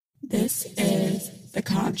This is the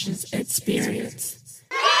Conscious Experience.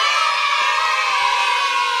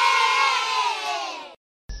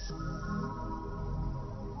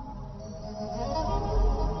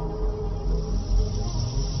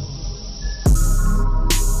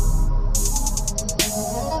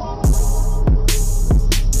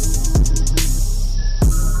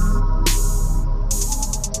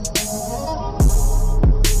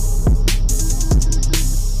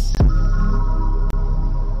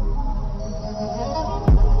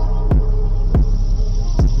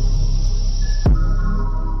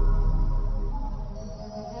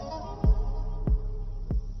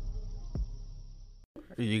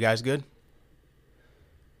 You guys good?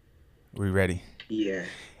 We ready? Yeah.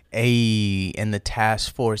 Hey, and the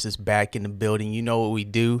task force is back in the building. You know what we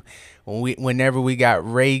do whenever we got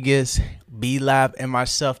Raagas, B-Lab, and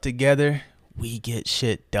myself together, we get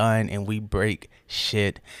shit done and we break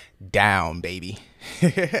shit down, baby.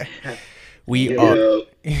 We are.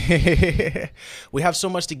 We have so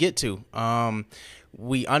much to get to.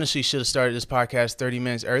 We honestly should have started this podcast 30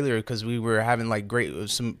 minutes earlier because we were having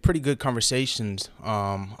some pretty good conversations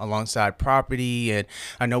alongside property. And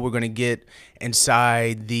I know we're going to get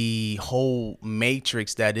inside the whole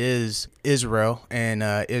matrix that is Israel and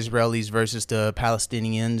Israelis versus the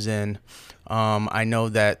Palestinians. And I know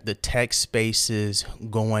that the tech space is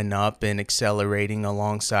going up and accelerating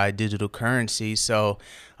alongside digital currency. So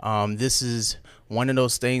this is one of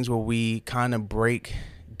those things where we kind of break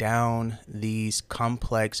down these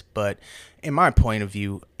complex, but in my point of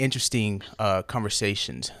view, interesting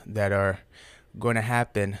conversations that are going to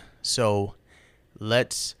happen. So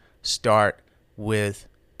let's start with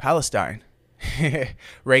Palestine.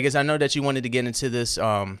 Raagas, I know that you wanted to get into this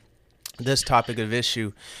this topic of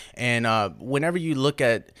issue, and whenever you look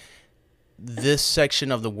at this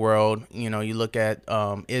section of the world, you look at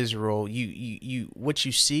Israel, you what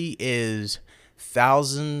you see is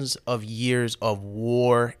thousands of years of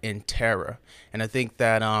war and terror. And I think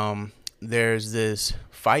that there's this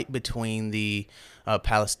fight between the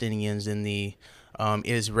Palestinians and the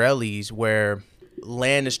Israelis where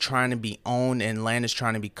land is trying to be owned and land is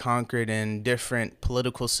trying to be conquered, and different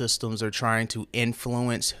political systems are trying to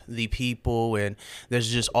influence the people, and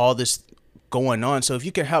there's just all this going on. So if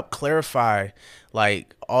you can help clarify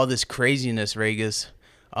all this craziness, Raagas,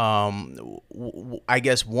 I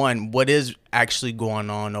guess what is actually going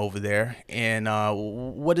on over there, and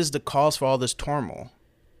what is the cause for all this turmoil?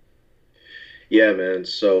 Yeah, man.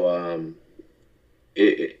 So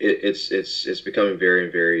it's becoming very,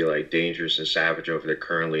 very dangerous and savage over there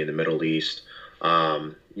currently in the Middle East.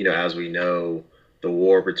 As we know, the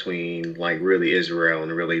war between really Israel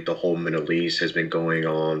and really the whole Middle East has been going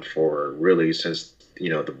on for really since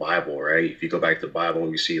the Bible, right? If you go back to the Bible,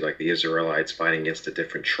 you see the Israelites fighting against the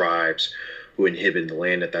different tribes who inhabited the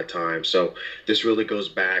land at that time. So this really goes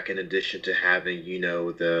back in addition to having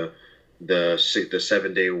the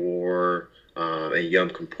 7 Day War and Yom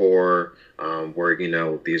Kippur, where the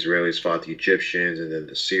Israelis fought the Egyptians and then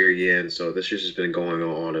the Syrians. So this has just been going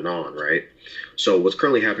on and on, right? So what's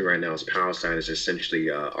currently happening right now is Palestine is essentially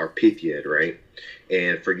our Arpithiad, right?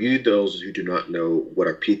 And for you, those who do not know what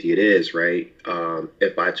Arpithiad is, right?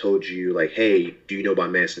 If I told you, hey, do you know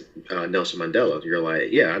about Nelson Mandela? You're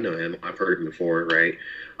like, yeah, I know him. I've heard him before, right?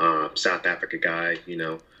 South Africa guy,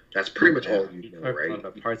 that's pretty much all you know, right?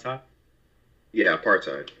 Apartheid? Yeah,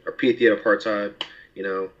 apartheid. Arpithiad, apartheid,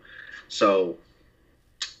 So,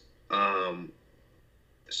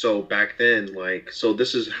 so back then, so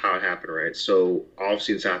this is how it happened, right? So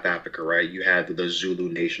obviously in South Africa, right, you had the Zulu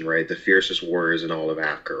Nation, right, the fiercest warriors in all of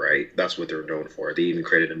Africa, right? That's what they're known for. They even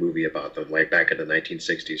created a movie about them, back in the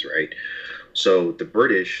 1960s, right? So the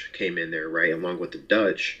British came in there, right, along with the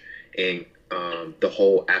Dutch, and the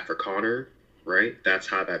whole Afrikaner, right? That's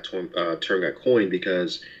how that term got coined,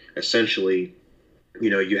 because essentially,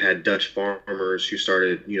 you had Dutch farmers who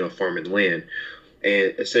started, farming land.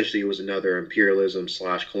 And essentially, it was another imperialism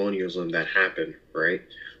 / colonialism that happened, right?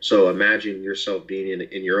 So imagine yourself being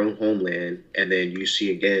in your own homeland, and then you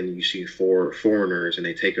see four foreigners, and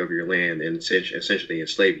they take over your land and essentially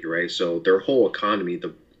enslave you, right? So their whole economy,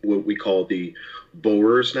 what we call the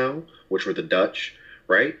Boers now, which were the Dutch,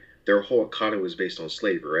 right? Their whole economy was based on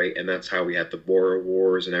slavery, right? And that's how we had the Boer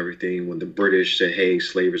Wars and everything. When the British said, hey,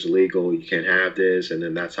 slavery is illegal, you can't have this. And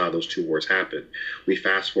then that's how those two wars happened. We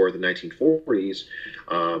fast forward the 1940s.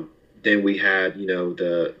 Then we had,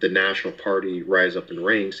 the National Party rise up in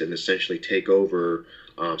ranks and essentially take over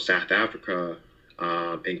South Africa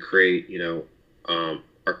and create,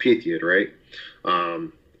 Arpithiad, right?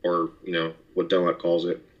 Or, what Dunlap calls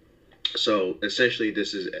it. So essentially,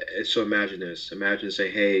 this is so. Imagine this. Imagine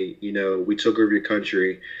saying, "Hey, we took over your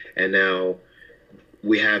country, and now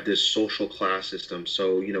we have this social class system.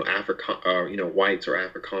 So whites or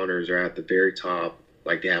Afrikaners are at the very top,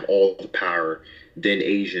 like they have all the power. Then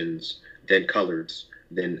Asians, then coloreds,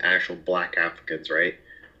 then actual Black Africans, right?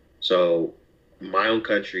 So my own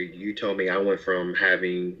country, you told me I went from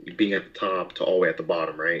having being at the top to all the way at the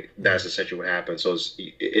bottom, right? That's essentially what happened. So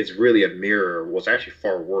it's really a mirror. Well, it's actually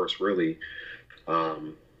far worse, really,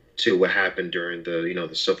 um, to what happened during the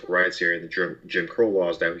civil rights era and the Jim Crow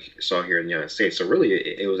laws that we saw here in the United States. So really,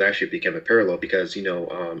 it was actually became a parallel because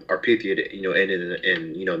our period ended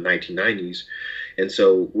in 1990s, and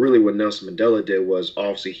so really what Nelson Mandela did was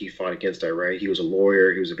obviously he fought against that. Right, he was a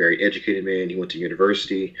lawyer, he was a very educated man, he went to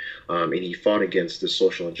university, and he fought against this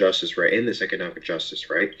social injustice, right, and this economic justice,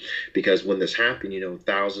 right, because when this happened,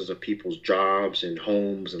 thousands of people's jobs and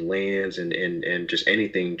homes and lands and just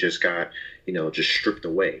anything just got just stripped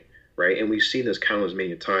away, right? And we've seen this countless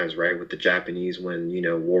many times, right? With the Japanese when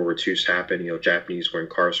World War II happened, Japanese were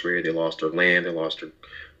incarcerated, they lost their land, they lost their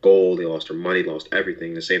gold, they lost their money, they lost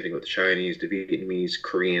everything. The same thing with the Chinese, the Vietnamese,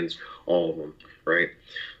 Koreans, all of them, right?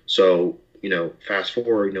 So fast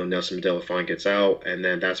forward, Nelson Mandela finally gets out, and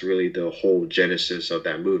then that's really the whole genesis of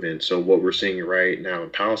that movement. So what we're seeing right now in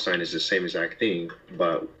Palestine is the same exact thing,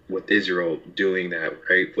 but with Israel doing that,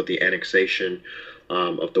 right, with the annexation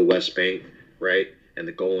of the West Bank, right, and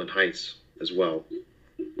the Golan Heights as well.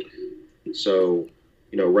 So,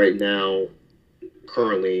 right now,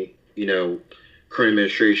 currently, current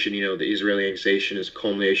administration, the Israeli annexation is a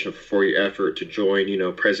culmination of a 4-year effort to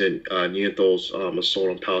join, President Netanyahu's assault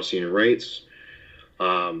on Palestinian rights.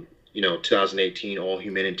 2018, all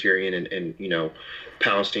humanitarian and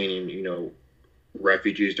Palestinian,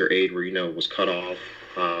 refugees, their aid was cut off.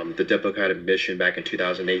 The diplomatic mission back in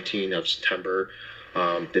 2018 of September,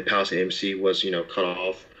 the Palestinian embassy was, cut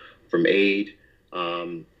off from aid.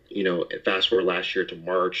 Fast forward last year to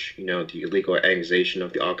March, the illegal annexation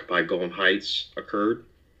of the occupied Golan Heights occurred.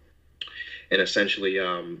 And essentially,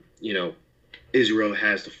 Israel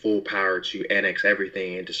has the full power to annex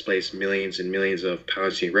everything and displace millions and millions of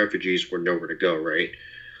Palestinian refugees with nowhere to go, right?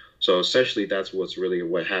 So essentially, that's what's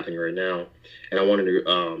happening right now. And I wanted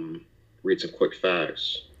to read some quick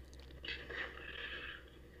facts.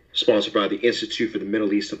 Sponsored by the Institute for the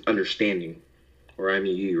Middle East of Understanding, or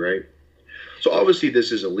IMEU, right? So obviously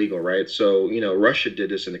this is illegal, right? So, Russia did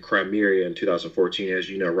this in the Crimea in 2014. As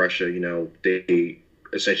you know, Russia, they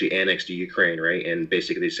essentially annexed the Ukraine, right? And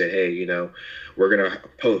basically they said, hey, we're going to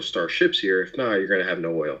post our ships here. If not, you're going to have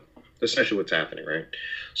no oil. Essentially what's happening, right?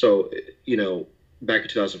 So, back in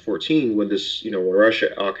 2014, when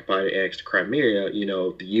Russia occupied and annexed Crimea,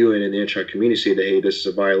 the UN and the international community said that, hey, this is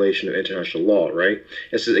a violation of international law, right?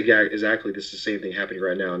 This is exactly the same thing happening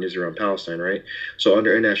right now in Israel and Palestine, right? So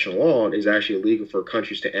under international law, it is actually illegal for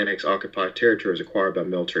countries to annex occupied territories acquired by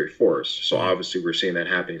military force. So obviously we're seeing that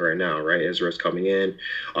happening right now, right? Israel's coming in,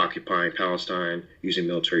 occupying Palestine, using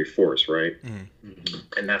military force, right?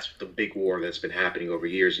 And that's the big war that's been happening over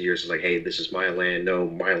years and years. It's like, hey, this is my land, no,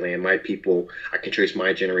 my land, my people. I can trace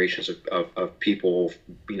my generations of people,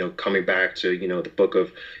 coming back to, the book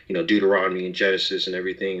of, Deuteronomy and Genesis and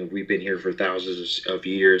everything. We've been here for thousands of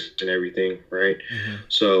years and everything, right?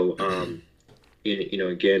 So,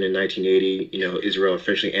 again, in 1980, Israel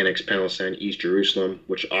officially annexed Palestine, East Jerusalem,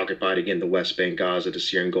 which occupied, again, the West Bank, Gaza, the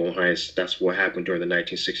Syrian Golan Heights. That's what happened during the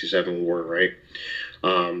 1967 war, right?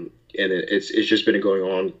 And it's just been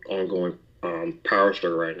ongoing power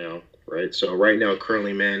struggle right now, right? So right now,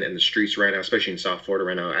 currently, man, in the streets right now, especially in South Florida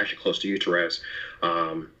right now, actually close to you, Therese,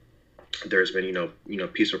 there's been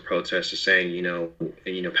peaceful protests saying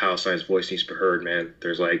Palestine's voice needs to be heard, man.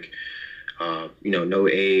 There's like no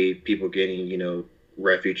aid, people getting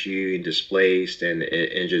refugee and displaced, and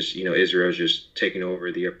just Israel's just taking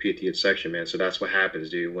over the Pithia section, man. So that's what happens,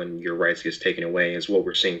 dude, when your rights gets taken away. It's what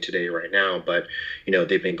we're seeing today right now, but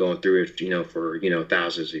they've been going through it for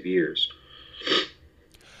thousands of years.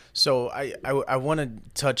 So I want to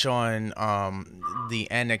touch on the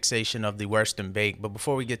annexation of the Western Bank, but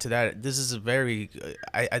before we get to that, this is a very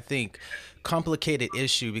I think complicated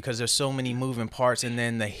issue because there's so many moving parts, and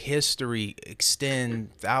then the history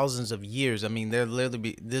extend thousands of years. I mean,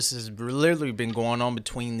 this has literally been going on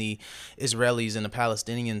between the Israelis and the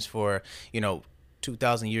Palestinians for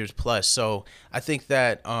 2,000 years plus. So I think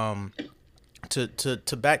that to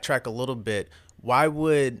backtrack a little bit, why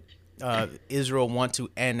would Israel want to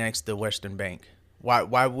annex the Western Bank?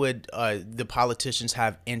 Why would the politicians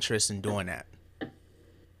have interest in doing that?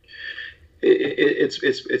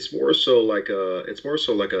 It's more so like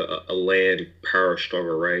a land power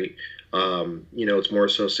struggle, right? It's more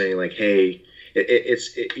so saying like, hey,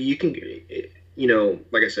 you can,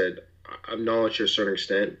 like I said, I acknowledge to a certain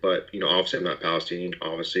extent, but obviously I'm not Palestinian,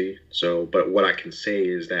 obviously. So, but what I can say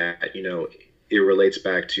is that it relates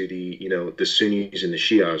back to the Sunnis and the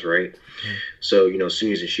Shias, right? Mm. So,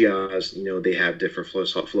 Sunnis and Shias, they have different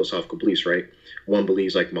philosophical beliefs, right? One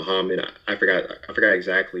believes like Muhammad. I forgot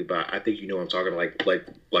exactly, but I think I'm talking like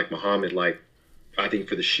Muhammad. Like I think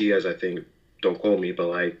for the Shias, I think don't quote me, but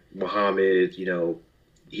like Muhammad,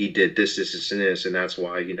 he did this, and this, and that's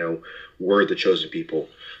why we're the chosen people.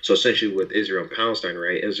 So essentially, with Israel and Palestine,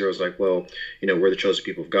 right? Israel's like, well, we're the chosen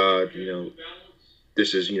people of God.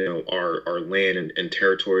 This is our land and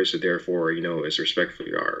territory, so therefore it's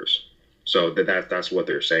respectfully ours. So that's what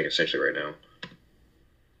they're saying essentially right now.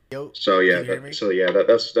 Yo, So can yeah, you hear me?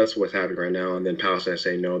 that's what's happening right now. And then Palestine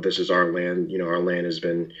saying, no, this is our land. Our land has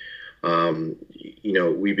been,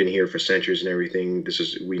 we've been here for centuries and everything. This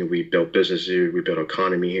is we built business here, we built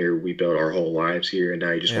economy here, we built our whole lives here, and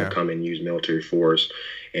now you just want Yeah. to come and use military force,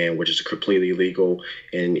 and which is completely illegal.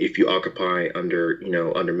 And if you occupy under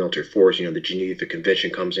military force, the Geneva Convention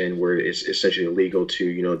comes in where it's essentially illegal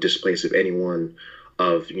to displace of anyone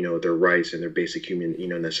of their rights and their basic human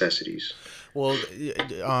necessities. Well,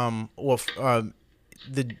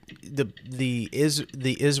 the the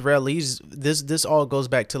Israelis, this all goes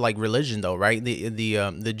back to like religion though, right?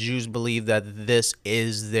 The Jews believe that this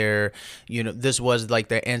is their, this was like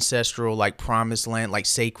their ancestral like promised land, like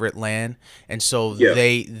sacred land, and so Yeah.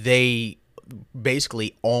 they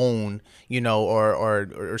basically own, or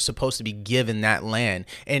are supposed to be given that land.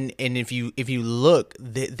 And if you look,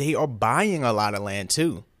 they are buying a lot of land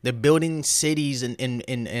too. They're building cities and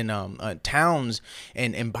towns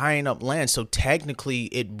and buying up land. So technically,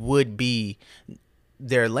 it would be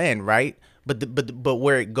their land, right? But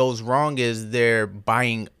where it goes wrong is they're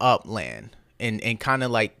buying up land and kind of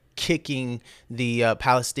like kicking the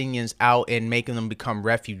Palestinians out and making them become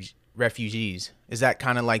refugees. Is that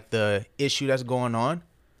kind of like the issue that's going on?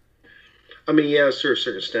 I mean, yeah, to a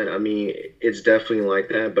certain extent. I mean, it's definitely like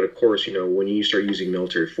that. But of course, when you start using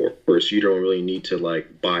military force, you don't really need to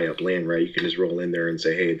like buy up land, right? You can just roll in there and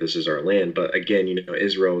say, "Hey, this is our land." But again,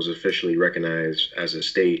 Israel was officially recognized as a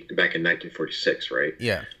state back in 1946, right?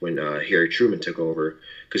 Yeah. When Harry Truman took over,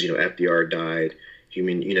 because FDR died.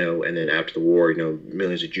 And then after the war,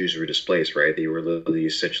 millions of Jews were displaced, right? They were literally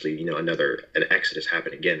essentially, an exodus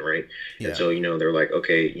happened again, right? And Yeah. so, they're like,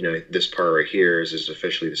 okay, this part right here is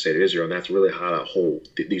officially the state of Israel, and that's really how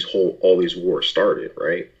all these wars started,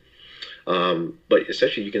 right? But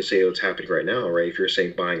essentially, you can say what's happening right now, right? If you're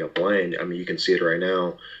saying buying up land, I mean, you can see it right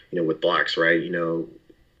now, with blacks, right?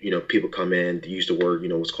 People come in, they use the word,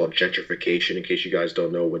 what's called gentrification. In case you guys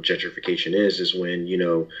don't know what gentrification is when,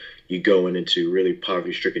 you go into really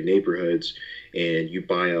poverty-stricken neighborhoods and you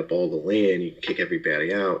buy up all the land, you kick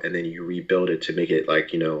everybody out, and then you rebuild it to make it like,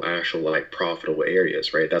 actual like profitable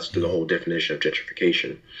areas, right? That's the Mhm. whole definition of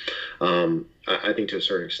gentrification. I think to a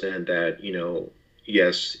certain extent that,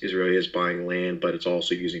 yes, Israel is buying land, but it's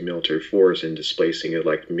also using military force and displacing it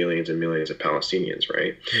like millions and millions of Palestinians,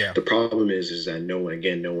 right? Yeah. The problem is that no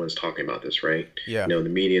one's talking about this, right? Yeah. The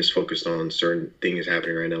media is focused on certain things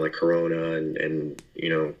happening right now, like Corona and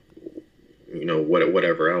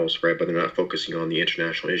whatever else, right? But they're not focusing on the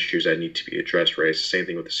international issues that need to be addressed, right? It's the same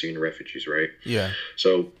thing with the Syrian refugees, right? Yeah.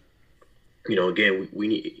 So again, we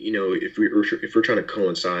need, if we're trying to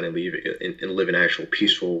coincide and live in an actual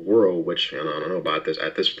peaceful world, which I don't know about this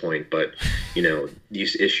at this point, but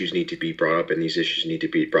these issues need to be brought up and these issues need to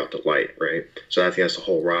be brought to light, right? So I think that's the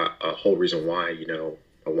whole reason why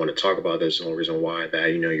I want to talk about this. The whole reason why that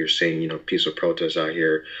you're seeing peaceful protests out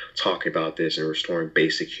here talking about this and restoring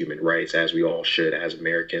basic human rights as we all should as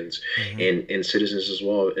Americans Hmm. and citizens as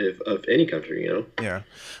well of any country. Yeah.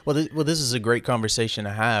 Well, this is a great conversation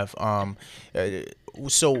to have. Uh,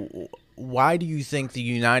 so why do you think the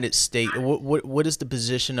United States? What is the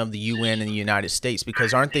position of the UN and the United States?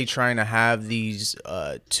 Because aren't they trying to have these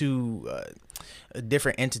two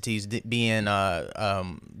different entities, being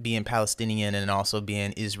Palestinian and also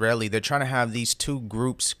being Israeli? They're trying to have these two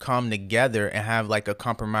groups come together and have like a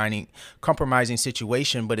compromising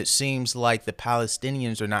situation, but it seems like the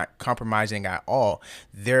Palestinians are not compromising at all.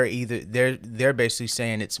 They're basically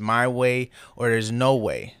saying it's my way or there's no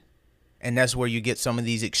way. And that's where you get some of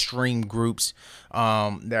these extreme groups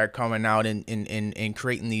that are coming out and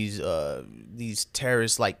creating these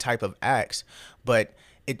terrorist like type of acts. But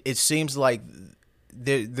it seems like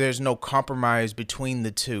there's no compromise between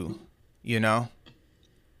the two, you know?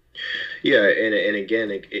 Yeah, and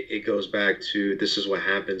again, it goes back to this is what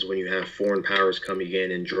happens when you have foreign powers coming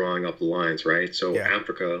in and drawing up the lines, right? So Yeah.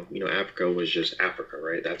 Africa, Africa was just Africa,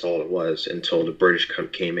 right? That's all it was until the British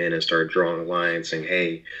came in and started drawing a line saying,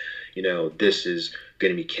 hey, this is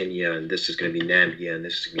going to be Kenya and this is going to be Namibia and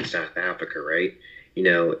this is going to be South Africa, right?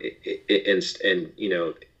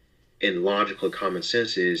 And logical common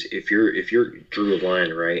sense is if you're drew a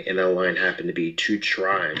line, right, and that line happened to be two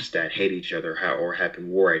tribes that hate each other or have been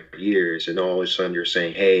war at years, and all of a sudden you're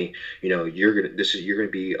saying, hey, you're gonna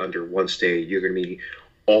be under one state, you're gonna be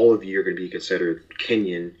all of you are gonna be considered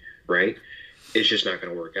Kenyan, right? It's just not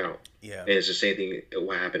gonna work out. Yeah. And it's the same thing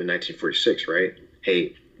what happened in 1946, right?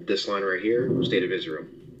 Hey, this line right here, state of Israel,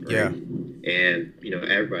 Yeah. right? And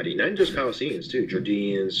everybody, not just Palestinians too,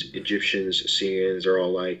 Jordanians, Egyptians, Syrians are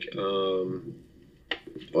all like,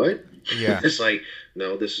 what? Yeah. It's like,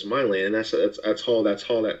 no, this is my land. That's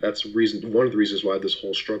reason one of the reasons why this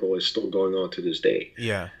whole struggle is still going on to this day.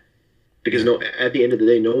 Yeah. Because Yeah. no, at the end of the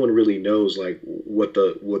day, no one really knows like what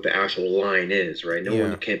the actual line is, right? No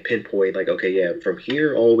one can pinpoint like, okay, yeah, from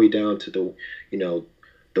here all the way down to you know,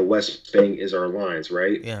 the West Bank is our lines,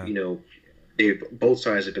 right? Yeah. Both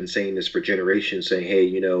sides have been saying this for generations, saying,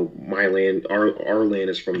 "Hey, my land, our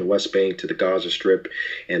land is from the West Bank to the Gaza Strip,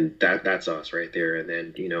 and that's us right there." And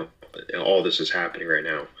then all this is happening right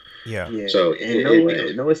now. Yeah. Yeah. So And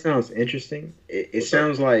it sounds interesting. It What's up?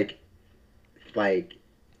 sounds like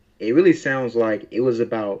it really sounds like it was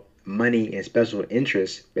about money and special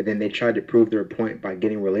interests, but then they tried to prove their point by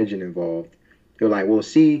getting religion involved. They're like, well,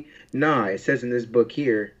 see, nah, it says in this book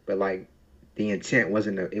here, but like the intent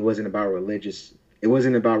wasn't about religious. It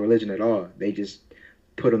wasn't about religion at all. They just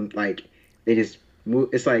put them like they just move.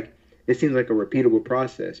 It's like it seems like a repeatable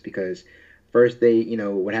process because first they,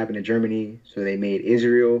 what happened in Germany, so they made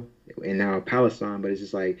Israel and now Palestine, but it's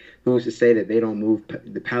just like who's to say that they don't move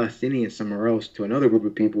the Palestinians somewhere else to another group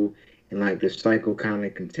of people and like the cycle kind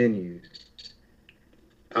of continues.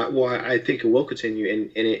 Well, I think it will continue, and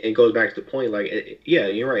it goes back to the point. Like, yeah,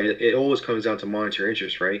 you're right. It always comes down to monetary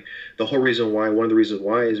interest, right? One of the reasons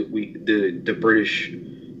why is the British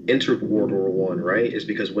entered World War One, right? Is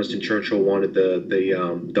because Winston Churchill wanted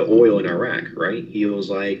the oil in Iraq, right? He was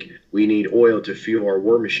like, we need oil to fuel our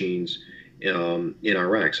war machines, in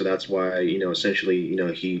Iraq. So that's why essentially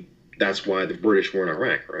that's why the British were in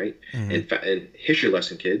Iraq, right? Mm-hmm. In fact, and history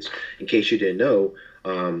lesson, kids, in case you didn't know.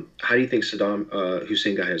 How do you think Saddam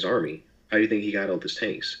Hussein got his army? How do you think he got all these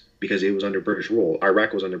tanks? Because it was under British rule.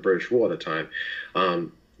 Iraq was under British rule at the time.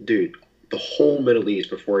 Dude, the whole Middle East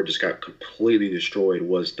before it just got completely destroyed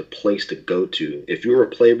was the place to go to. If you were a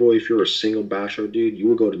playboy, if you were a single bachelor, dude, you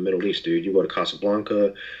would go to the Middle East, dude. You go to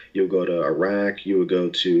Casablanca, you would go to Iraq, you would go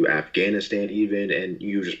to Afghanistan even, and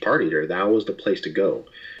you just party there. That was the place to go,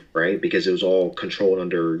 right? Because it was all controlled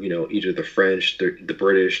under, either the French, the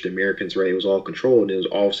British, the Americans, right? It was all controlled, and it was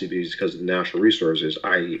obviously because of the natural resources,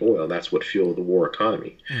 i.e., oil. That's what fueled the war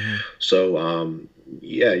economy. Mm-hmm. So,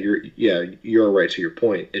 you're right to your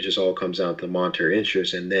point. It just all comes down to monetary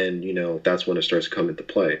interest, and then that's when it starts to come into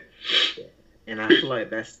play. And I feel like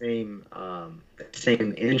that same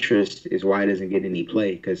interest is why it doesn't get any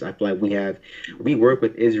play because I feel like we work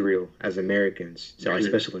with Israel as Americans, so our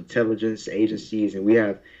special intelligence agencies, and we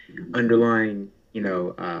have underlying,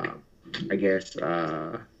 I guess,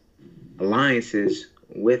 alliances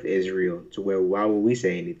with Israel to where why would we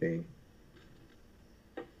say anything?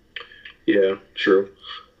 Yeah, true.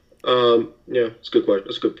 Yeah, it's a good question.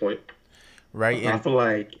 That's a good point. Right. I feel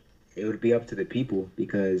like it would be up to the people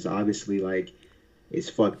because obviously, like, it's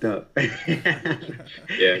fucked up.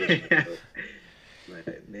 Yeah.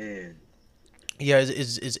 But man. Yeah,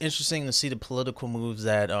 it's interesting to see the political moves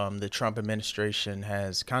that the Trump administration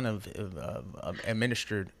has kind of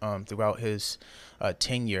administered throughout his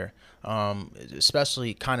tenure,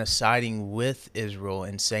 especially kind of siding with Israel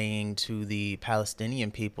and saying to the Palestinian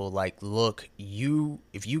people, like, look,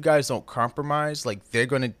 if you guys don't compromise, like, they're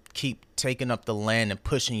going to keep taking up the land and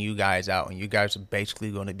pushing you guys out, and you guys are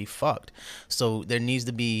basically going to be fucked. So there needs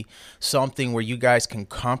to be something where you guys can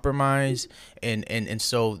compromise, and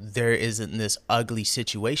so there isn't this ugly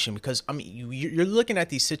situation. Because I mean, you're looking at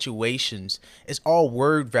these situations, it's all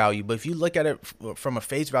word value, but if you look at it from a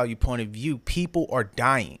face value point of view, people are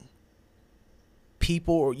dying.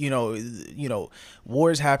 People,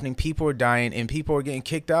 war is happening, people are dying, and people are getting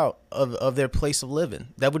kicked out of their place of living.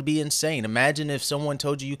 That would be insane. Imagine if someone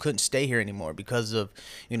told you couldn't stay here anymore because of,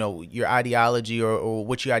 your ideology or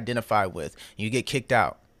what you identify with. You get kicked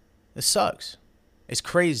out. It sucks. It's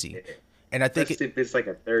crazy. And I think if it's like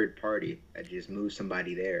a third party that just moves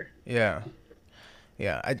somebody there. Yeah.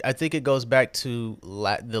 Yeah, I think it goes back to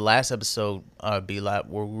the last episode, B-Lab,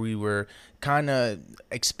 where we were kind of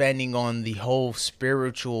expanding on the whole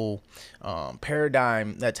spiritual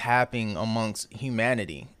paradigm that's happening amongst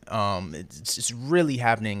humanity. It's really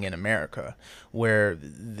happening in America, where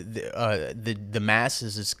the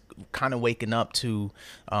masses is kind of waking up to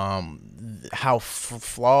how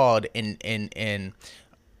flawed and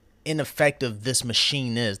ineffective this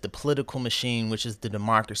machine is, the political machine, which is the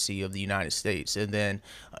democracy of the United States. And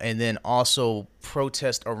then also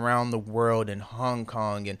protest around the world in Hong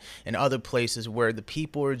Kong and other places where the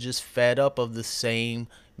people are just fed up of the same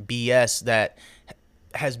BS that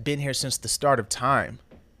has been here since the start of time.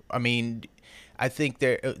 I mean, I think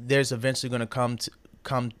there's eventually going to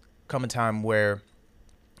come a time where,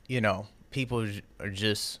 people are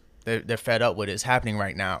just they're fed up with it. It's happening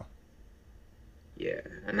right now. Yeah,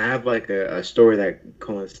 and I have like a story that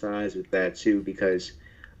coincides with that too, because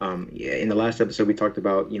yeah, in the last episode we talked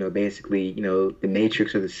about, basically, the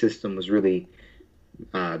matrix of the system was really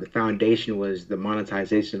the foundation was the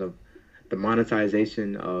monetization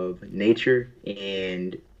of nature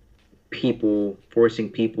and people forcing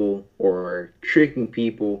people or tricking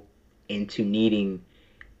people into needing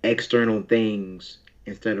external things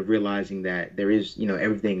instead of realizing that there is,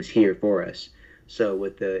 everything's here for us. So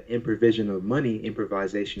with the improvisation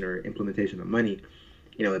or implementation of money,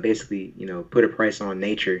 it basically, put a price on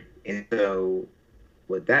nature. And so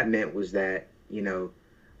what that meant was that, the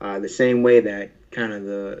same way that kind of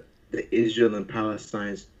the Israel and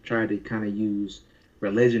Palestine tried to kind of use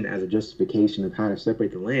religion as a justification of how to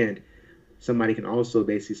separate the land, somebody can also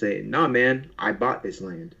basically say, "Nah, man, I bought this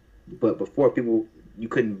land." But before, people, you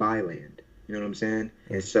couldn't buy land. You know what I'm saying?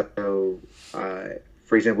 And so,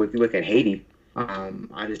 for example, if you look at Haiti,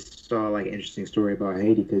 I just saw like an interesting story about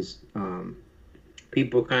Haiti because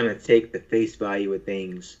people kind of take the face value of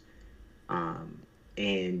things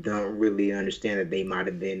and don't really understand that they might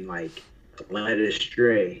have been like led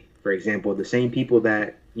astray. For example, the same people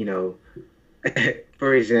that,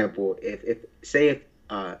 for example, if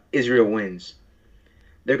Israel wins,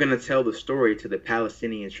 they're going to tell the story to the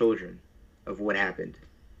Palestinian children of what happened.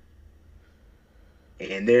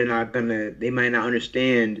 And they might not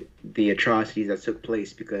understand the atrocities that took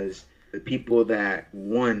place because the people that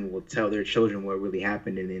won will tell their children what really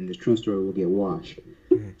happened, and then the true story will get washed.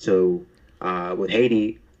 So with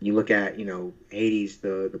Haiti, you look at, Haiti's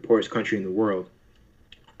the poorest country in the world.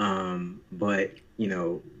 But,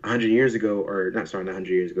 100 years ago, or not 100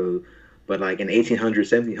 years ago, but like in 1800s,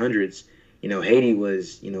 1700s, Haiti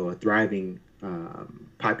was, a thriving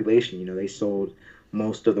population. They sold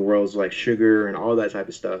most of the world's like sugar and all that type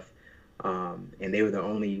of stuff. And they were the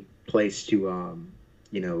only place to,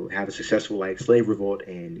 have a successful like slave revolt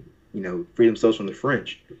and, free themselves from the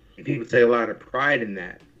French. And people take a lot of pride in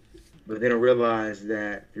that, but they don't realize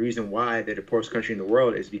that the reason why they're the poorest country in the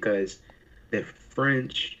world is because the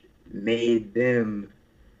French made them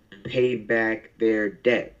pay back their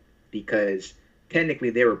debt because technically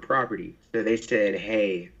they were property. So they said,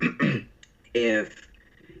 hey, if,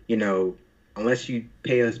 unless you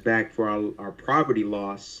pay us back for our property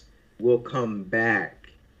loss, we'll come back.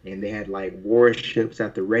 And they had like warships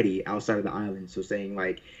at the ready outside of the island. So saying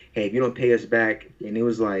like, hey, if you don't pay us back, and it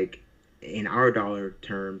was like, in our dollar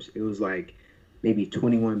terms, it was like maybe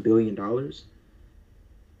 $21 billion.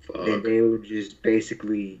 Then they would just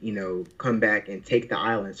basically, come back and take the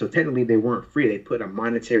island. So technically they weren't free. They put a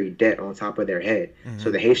monetary debt on top of their head. Mm-hmm.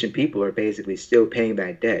 So the Haitian people are basically still paying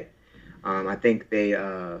that debt. I think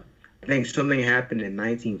something happened in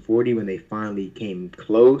 1940 when they finally came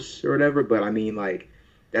close or whatever. But I mean, like,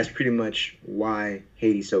 that's pretty much why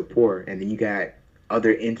Haiti's so poor. And then you got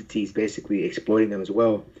other entities basically exploiting them as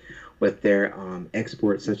well with their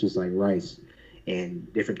exports, such as like rice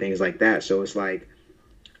and different things like that. So it's like,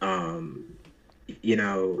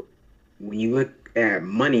 when you look at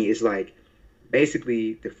money, it's like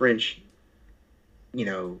basically the French,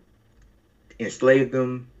 enslaved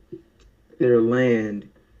them, their land.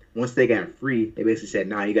 Once they got free, they basically said,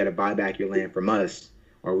 "Nah, you got to buy back your land from us,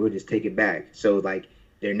 or we'll just take it back." So like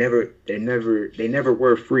they never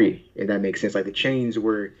were free, if that makes sense. Like the chains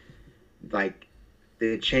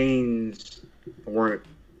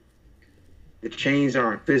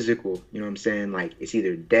aren't physical. You know what I'm saying? Like it's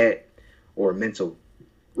either debt or mental.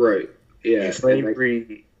 Right. Yeah. And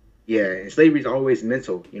slavery. And slavery is always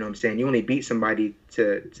mental. You know what I'm saying? You only beat somebody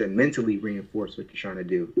to mentally reinforce what you're trying to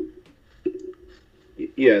do.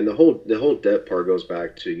 Yeah, and the whole debt part goes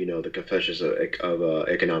back to the Confessions of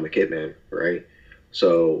Economic Hitman, right?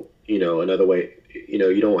 So another way,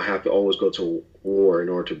 you don't have to always go to war in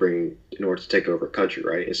order to take over a country,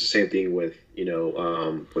 right? It's the same thing with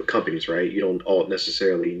with companies, right? You don't all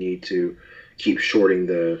necessarily need to keep shorting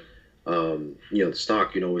the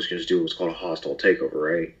stock. You know, what you can just do what's called a hostile takeover,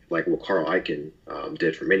 right? Like what Carl Icahn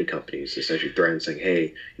did for many companies, essentially threatened saying,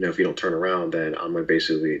 hey, if you don't turn around, then I'm going to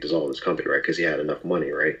basically dissolve this company, right? Because he had enough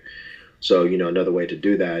money, right? So, another way to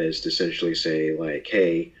do that is to essentially say, like,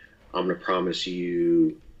 hey, I'm going to promise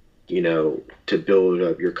you, to build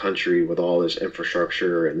up your country with all this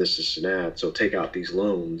infrastructure and this and that. So take out these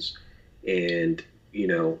loans and,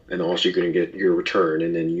 and also you're going to get your return.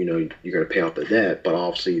 And then, you're going to pay off the debt. But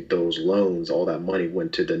obviously, those loans, all that money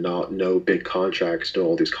went to the no big contracts to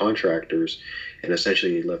all these contractors. And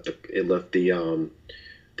essentially, the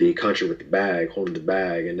country with the bag, holding the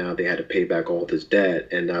bag, and now they had to pay back all this debt,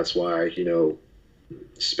 and that's why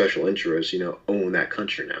special interests own that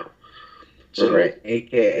country now. So right,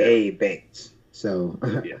 aka yeah, banks. So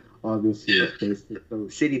yeah, obviously, yeah, so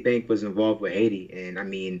Citibank was involved with Haiti, and I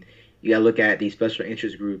mean, you gotta look at these special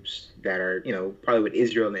interest groups that are, probably with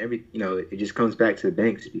Israel and every, it just comes back to the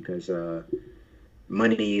banks because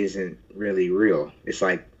money isn't really real. It's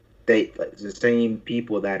like like the same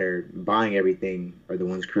people that are buying everything are the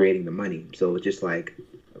ones creating the money. So it's just like,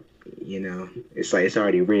 it's like it's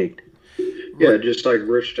already rigged. yeah. Just like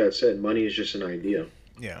Rich Dad said, money is just an idea.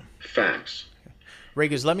 Yeah. Facts.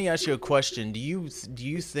 Raagas, let me ask you a question. Do you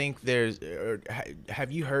think there's, or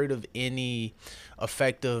have you heard of any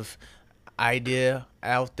effective idea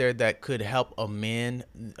out there that could help amend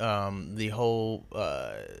the whole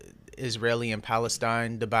Israeli and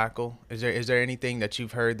Palestine debacle? Is there anything that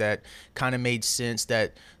you've heard that kind of made sense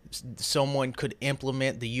that someone could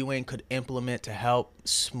implement, the UN could implement to help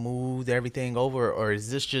smooth everything over, or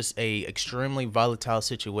is this just a extremely volatile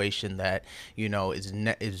situation that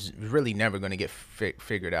is really never going to get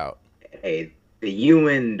figured out? Hey, the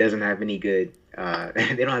UN doesn't have any good.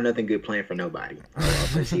 They don't have nothing good planned for nobody. I'll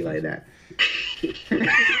put it like that.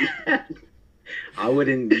 I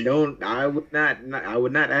wouldn't. No, I would not. I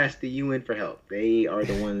would not ask the UN for help. They are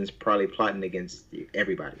the ones probably plotting against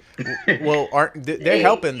everybody. Well, aren't they're Hey,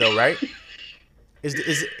 helping though, right? Is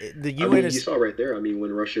the I UN mean, you is saw right there. I mean,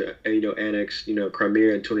 when Russia, annexed,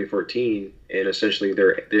 Crimea in 2014, and essentially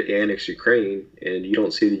they annexed Ukraine, and you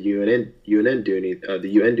don't see the UN do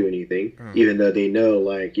anything, even though they know,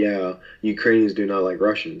 like, yeah, Ukrainians do not like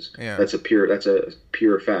Russians. yeah. That's a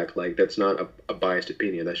pure fact. Like, that's not a biased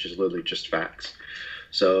opinion. That's just literally just facts.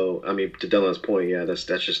 So, I mean, to Dylan's point, yeah, that's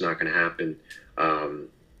just not going to happen. Um,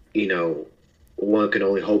 you know, one can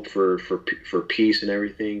only hope for peace and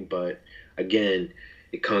everything, but again,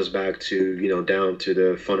 it comes back to down to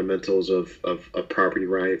the fundamentals of property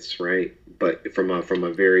rights, right? But from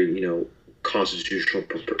a very constitutional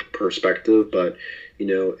perspective, but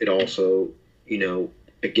it also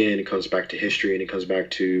again, it comes back to history, and it comes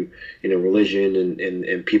back to religion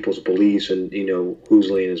and people's beliefs, and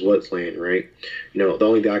whose land is what's land, right? The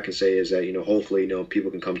only thing I can say is that hopefully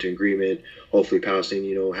people can come to agreement. Hopefully Palestine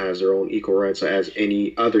has their own equal rights as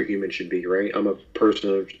any other human should be, right? I'm a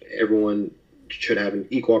person of everyone should have an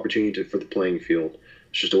equal opportunity for the playing field.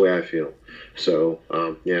 It's just the way I feel. So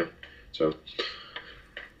yeah, so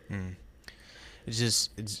it's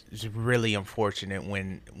really unfortunate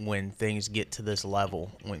when things get to this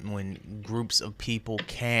level, when groups of people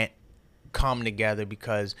can't come together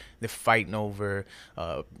because they're fighting over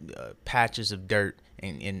patches of dirt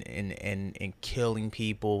and killing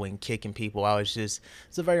people and kicking people out. It's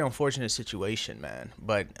a very unfortunate situation, man.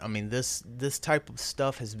 But I mean, this type of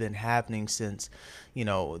stuff has been happening since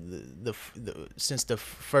since the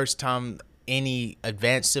first time any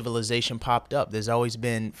advanced civilization popped up. There's always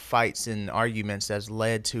been fights and arguments that's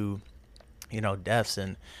led to deaths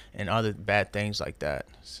and other bad things like that.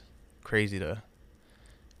 It's crazy to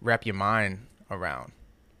wrap your mind around.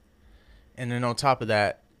 And then on top of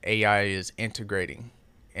that, AI is integrating,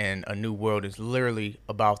 and a new world is literally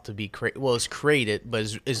about to be created. Well, it's created,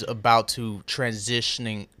 but is about to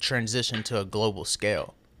transition to a global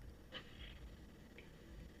scale.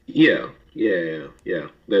 yeah, yeah.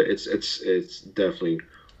 It's definitely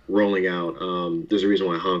rolling out. There's a reason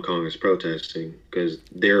why Hong Kong is protesting, because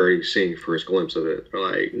they're already seeing first glimpse of it. They're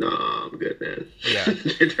like, nah, I'm good, man. Yeah.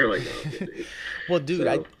 They're like, no, I'm good, dude. Well, dude,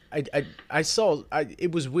 So I saw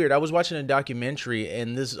it was weird. I was watching a documentary,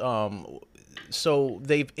 and this so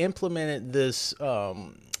they've implemented this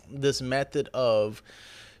method of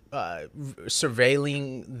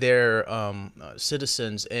surveilling their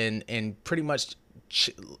citizens and pretty much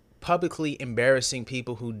publicly embarrassing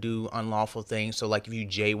people who do unlawful things. So like if you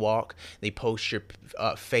jaywalk, they post your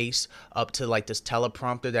face up to like this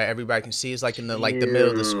teleprompter that everybody can see. It's like in the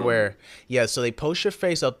middle of the square. Yeah, so they post your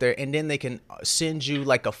face up there, and then they can send you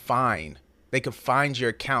like a fine. They can find your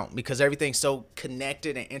account because everything's so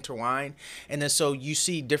connected and intertwined. And then so you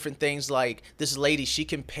see different things like this lady, she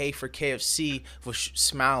can pay for KFC for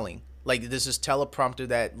smiling. Like this is teleprompter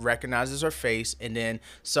that recognizes her face and then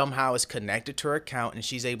somehow is connected to her account, and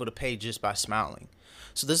she's able to pay just by smiling.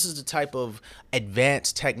 So this is the type of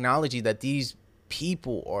advanced technology that these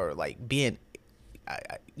people are like being,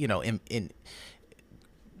 in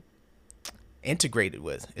integrated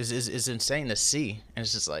with. Is insane to see, and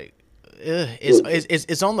it's just like.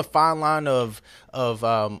 It's on the fine line of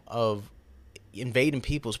invading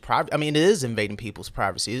people's privacy. I mean, it is invading people's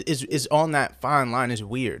privacy. It's on that fine line. It's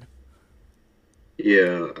weird.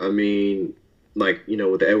 Yeah, I mean, like,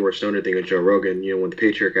 with the Edward Snowden thing with Joe Rogan, when the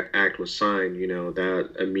Patriot Act was signed, that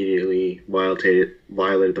immediately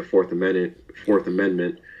violated the Fourth Amendment,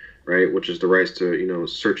 right, which is the rights to,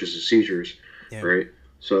 searches and seizures, yeah. Right?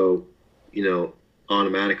 So,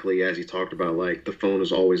 automatically, as he talked about, like the phone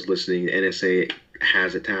is always listening. The NSA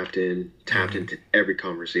has it tapped into every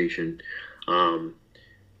conversation.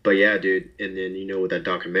 But yeah, dude. And then, with that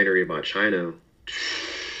documentary about China,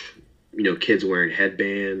 kids wearing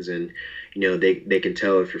headbands and, they can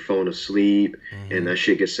tell if your phone is asleep, and that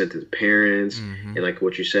shit gets sent to the parents. And like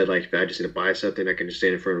what you said, like if I just need to buy something, I can just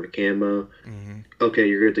stand in front of the camera. Okay,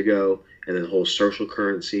 you're good to go. And then the whole social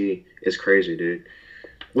currency is crazy, dude.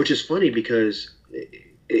 Which is funny because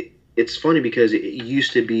it's funny because it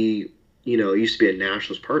used to be, it used to be a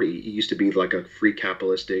nationalist party. It used to be like a free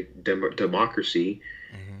capitalistic democracy.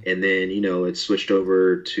 And then, it switched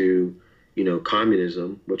over to,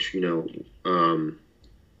 communism, which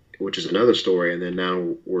is another story. And then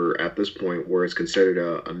now we're at this point where it's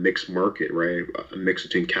considered a mixed market, right? A mix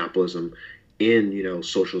between capitalism and,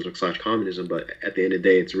 socialism / communism. But at the end of the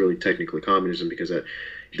day, it's really technically communism because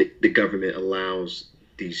the government allows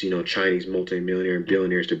these, Chinese multimillionaire and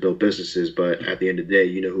billionaires to build businesses, but at the end of the day,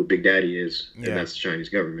 who Big Daddy is, and that's the Chinese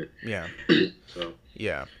government. Yeah. So.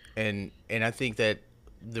 Yeah, and I think that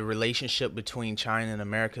the relationship between China and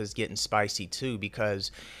America is getting spicy too,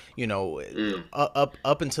 because,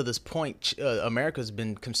 up until this point, America's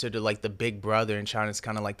been considered like the big brother, and China's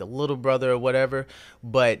kind of like the little brother or whatever.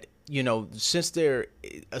 But since they're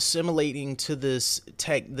assimilating to this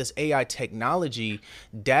AI technology,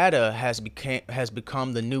 data has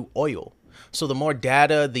become the new oil. So the more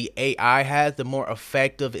data the AI has, the more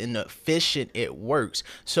effective and efficient it works.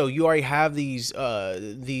 So you already have these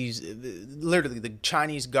literally the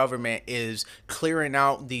Chinese government is clearing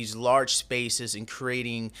out these large spaces and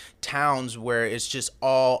creating towns where it's just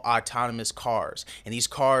all autonomous cars. And these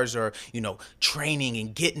cars are, training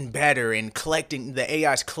and getting better and collecting, the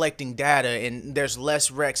AI is collecting data, and there's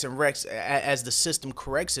less wrecks as the system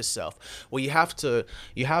corrects itself. Well, you have to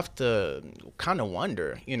kind of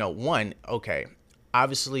wonder, okay,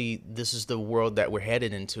 obviously this is the world that we're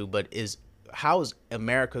headed into, but how is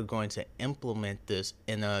America going to implement this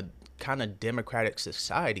in a kind of democratic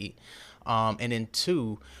society? And then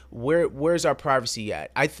two, where's our privacy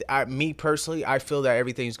at? Me personally, I feel that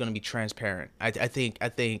everything's going to be transparent. I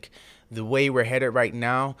think the way we're headed right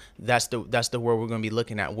now, that's the world we're going to be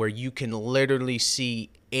looking at, where you can literally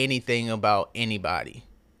see anything about anybody.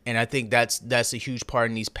 And I think that's a huge part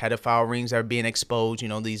in these pedophile rings that are being exposed.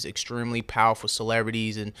 These extremely powerful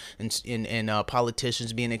celebrities and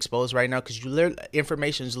politicians being exposed right now, because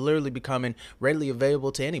information is literally becoming readily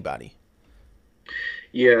available to anybody.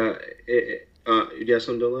 Yeah, you got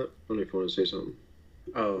something, Dylan? I don't know if you want to say something.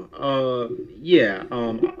 Yeah.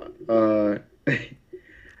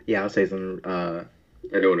 Yeah, I'll say something. I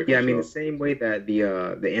don't want to. Yeah, I mean the same way that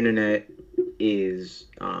the internet is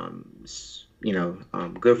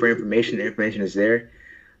good for information. The information is there,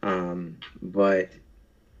 but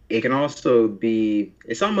it can also be.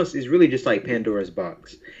 It's really just like Pandora's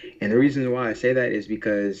box, and the reason why I say that is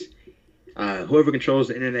because whoever controls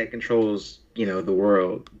the internet controls the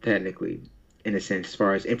world, technically, in a sense, as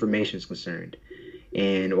far as information is concerned.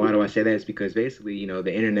 And why do I say that? It's because basically,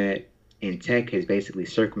 the internet and tech has basically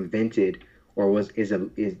circumvented, or is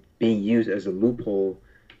being used as a loophole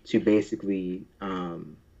to basically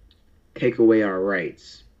take away our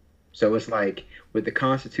rights. So it's like with the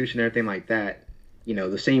Constitution and everything like that,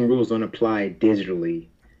 the same rules don't apply digitally,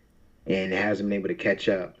 and it hasn't been able to catch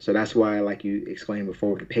up. So that's why, like you explained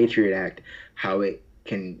before with the Patriot Act, how it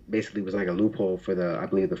was like a loophole for I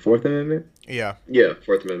believe the Fourth Amendment. Yeah,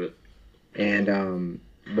 Fourth Amendment. And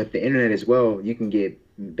but the internet as well, you can get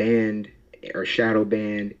banned or shadow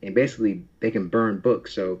banned, and basically they can burn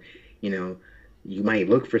books. So you know, you might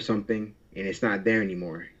look for something and it's not there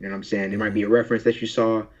anymore. You know what I'm saying? There might Mm-hmm. be a reference that you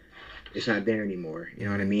saw, it's not there anymore. You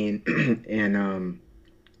know what I Mm-hmm. mean? And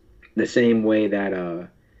the same way that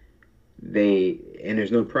they and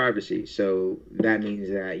there's no privacy, so that means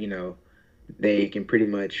that they can pretty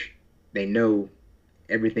much they know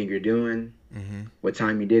everything you're doing, Mm-hmm. what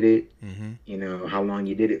time you did it, Mm-hmm. how long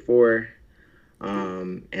you did it for,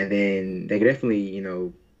 and then they could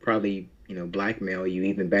definitely probably blackmail you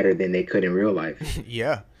even better than they could in real life.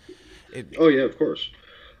 Yeah. It, Oh yeah, of course.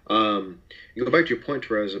 You go back to your point,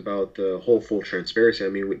 Therese, about the whole full transparency. I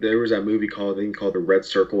mean, there was that movie called I think called The Red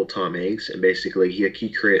Circle with Tom Hanks, and basically he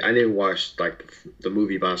created. I didn't watch like the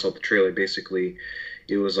movie, but I saw the trailer. Basically,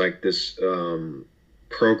 it was like this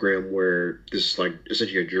program where this like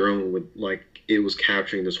essentially a drone would like it was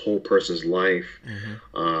capturing this whole person's life,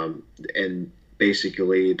 mm-hmm. and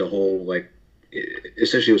basically the whole like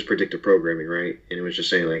essentially it was predictive programming, right? And it was just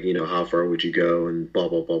saying like how far would you go and blah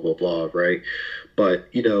blah blah blah blah, right? But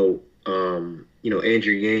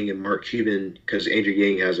Andrew Yang and Mark Cuban, because Andrew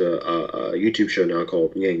Yang has a YouTube show now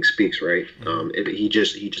called Yang Speaks, right? Mm-hmm. He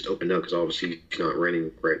just opened up because obviously he's not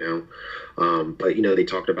running right now. But they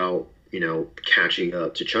talked about catching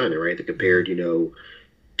up to China, right? They compared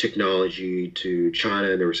technology to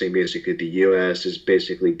China, and they were saying basically the U.S. is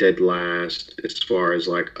basically dead last as far as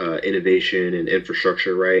like innovation and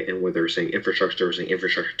infrastructure, right? And what they were saying infrastructure, they were saying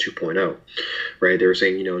infrastructure 2.0, right? They were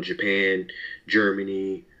saying Japan,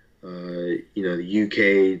 Germany, the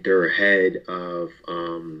UK, they're ahead of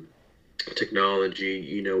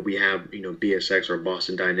technology. We have BSX or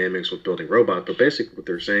Boston Dynamics with building robots, but basically what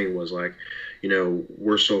they're saying was like,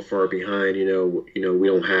 we're so far behind. We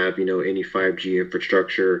don't have any 5G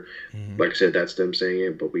infrastructure. Mm-hmm. Like I said, that's them saying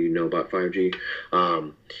it, but we know about 5G.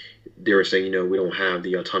 They were saying we don't have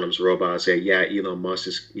the autonomous robots. Yeah, Elon Musk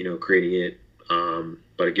is creating it.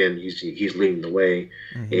 But again, he's leading the way,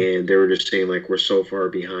 Mm-hmm. and they were just saying like we're so far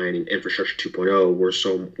behind in infrastructure 2.0.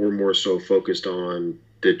 We're more so focused on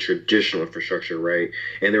the traditional infrastructure, right?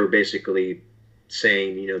 And they were basically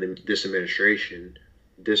saying this administration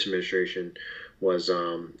was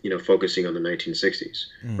focusing on the 1960s,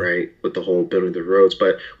 Mm-hmm. right, with the whole building the roads,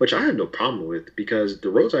 but which I have no problem with because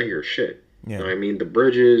the roads out here are shit. Yeah. I mean, the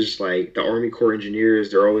bridges, like the Army Corps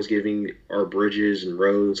engineers, they're always giving our bridges and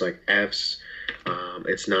roads like Fs.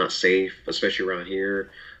 It's not safe, especially around here.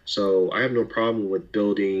 So I have no problem with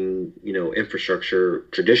building, infrastructure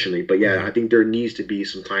traditionally. But yeah, Mm-hmm. I think there needs to be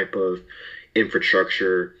some type of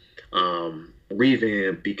infrastructure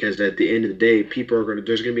revamp because at the end of the day,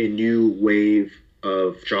 there's gonna be a new wave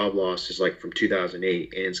of job losses like from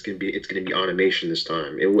 2008, and it's gonna be automation this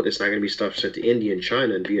time. It's not gonna be stuff sent to India and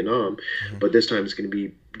China and Vietnam, Mm-hmm. but this time it's gonna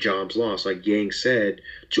be jobs lost, like Yang said,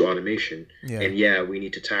 to automation. Yeah. And yeah, we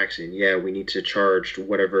need to tax it. And yeah, we need to charge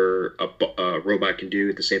whatever a robot can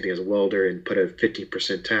do the same thing as a welder and put a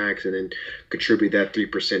 15% tax and then contribute that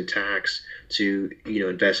 3% tax to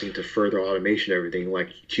investing to further automation, everything like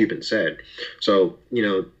Cuban said. So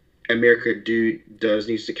America does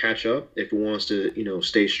needs to catch up if it wants to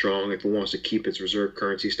stay strong, if it wants to keep its reserve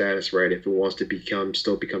currency status, right, if it wants to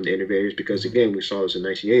still become the innovators, because Mm-hmm. again we saw this in the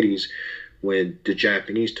 1980s when the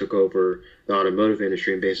Japanese took over the automotive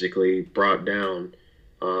industry and basically brought down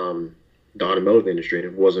the automotive industry. And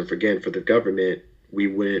if it wasn't for the government, we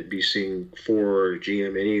wouldn't be seeing Ford,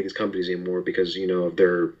 GM, any of these companies anymore because of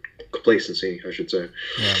their complacency, I should say.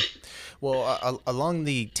 Yeah. Well, along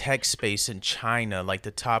the tech space in China, like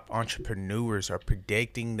the top entrepreneurs are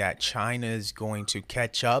predicting that China is going to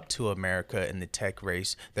catch up to America in the tech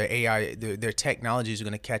race. Their AI, their technology is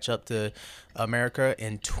going to catch up to America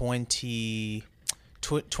in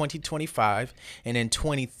 2025, and in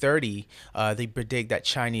 2030 they predict that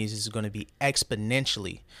Chinese is going to be they're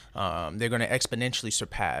going to exponentially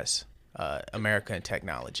surpass America in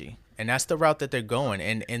technology, and that's the route that they're going.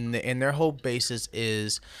 And their whole basis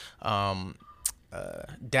is data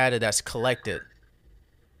that's collected.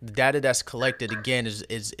 The data that's collected again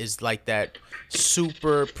is like that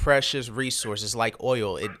super precious resource. It's like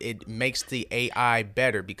oil. It makes the AI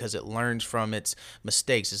better because it learns from its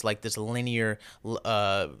mistakes. It's like this linear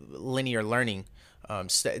learning.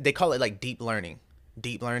 They call it like deep learning.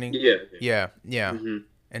 Deep learning. Yeah. Yeah, yeah. Hmm.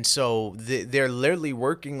 And so they're literally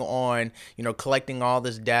working on collecting all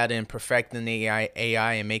this data and perfecting the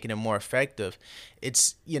AI and making it more effective.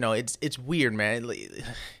 It's weird, man.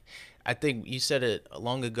 I think you said it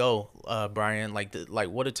long ago, Brian. Like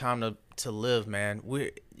what a time to live, man.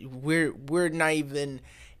 We're not even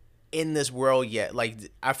in this world yet. Like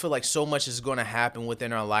I feel like so much is going to happen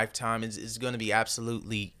within our lifetime. It's going to be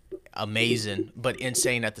absolutely amazing, but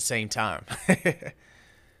insane at the same time.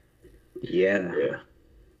 Yeah. Yeah.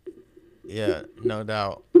 Yeah, no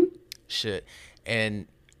doubt. Shit. And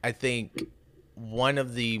I think one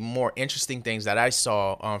of the more interesting things that I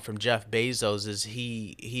saw from Jeff Bezos is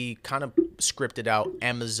he kind of scripted out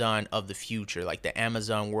Amazon of the future, like the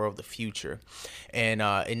Amazon world of the future. And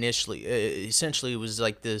initially, essentially, it was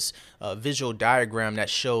like this visual diagram that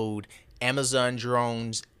showed Amazon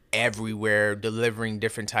drones everywhere delivering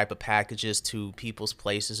different type of packages to people's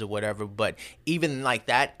places or whatever. But even like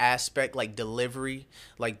that aspect, like delivery,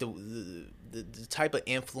 like the type of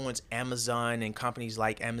influence Amazon and companies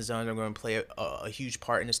like Amazon are going to play a huge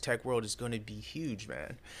part in this tech world is going to be huge,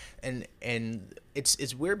 man. And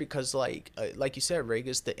it's weird because like you said,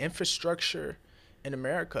 Raagas, the infrastructure in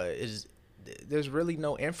America is, there's really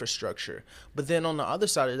no infrastructure. But then on the other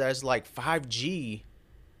side of that is like 5G.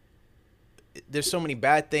 There's so many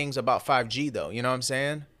bad things about 5G though, you know what I'm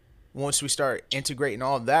saying? Once we start integrating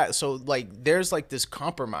all of that, so like there's like this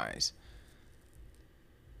compromise.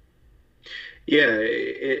 Yeah,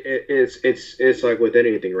 it's like with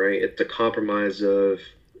anything, right? It's a compromise of,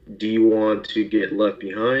 do you want to get left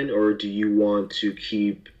behind, or do you want to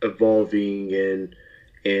keep evolving and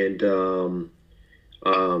and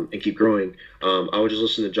keep growing? I was just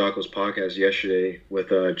listening to Jocko's podcast yesterday with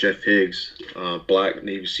Jeff Higgs, Black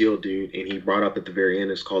Navy SEAL dude, and he brought up at the very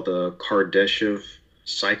end, it's called the Kardashev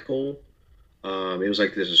cycle. It was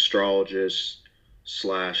like this astrologist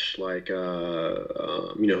slash like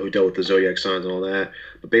who dealt with the zodiac signs and all that.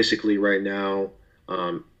 But basically, right now,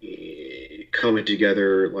 coming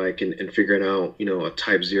together like and figuring out a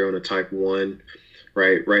type 0 and a type 1.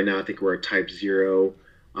 Right now, I think we're a type 0.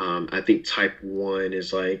 I think type 1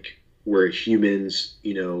 is like where humans,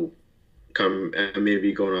 come. I may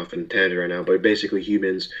be going off in a tangent right now, but basically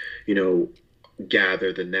humans,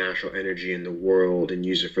 gather the natural energy in the world and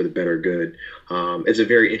use it for the better good. It's a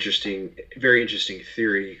very interesting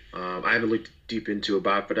theory. I haven't looked deep into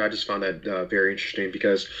about, but I just found that very interesting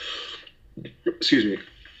because, excuse me,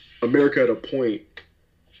 America at a point,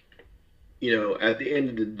 at the end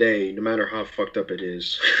of the day, no matter how fucked up it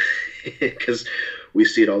is, because we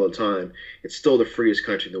see it all the time, it's still the freest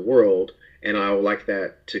country in the world, and I would like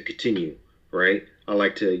that to continue, right? I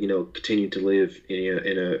like to, continue to live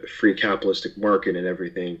in a free capitalistic market and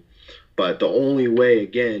everything. But the only way,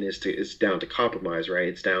 again, it's down to compromise, right?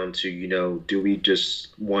 It's down to, do we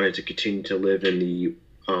just want it to continue to live in the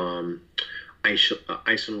Isolation?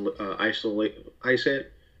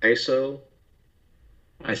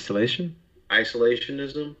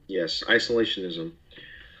 isolationism? Yes, isolationism.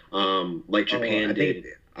 Like Japan did.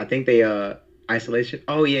 I think they isolation.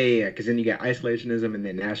 Oh yeah. Because then you got isolationism and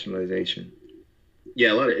then nationalization.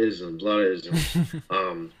 Yeah, a lot of isms, do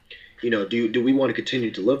we want to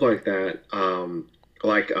continue to live like that? I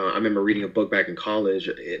remember reading a book back in college.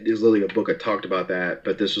 There's literally a book that talked about that,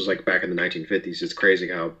 but this was like back in the 1950s. It's crazy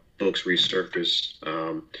how books resurface.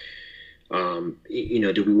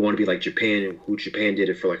 Do we want to be like Japan, who Japan did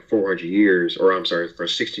it for like 400 years, or I'm sorry, for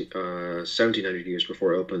 1700 years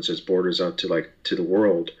before it opens its borders up to the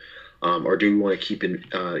world, or do we want to keep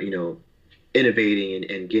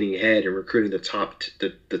innovating and getting ahead and recruiting the top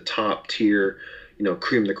tier,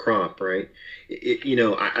 cream of the crop, right?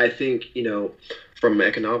 I think, from an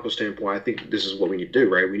economical standpoint, I think this is what we need to do,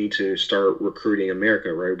 right? We need to start recruiting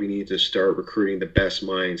America, right? We need to start recruiting the best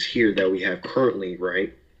minds here that we have currently,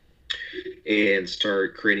 right? And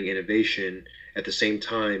start creating innovation at the same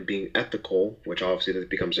time being ethical, which obviously that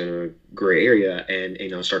becomes in a gray area,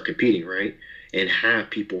 and start competing, right? And have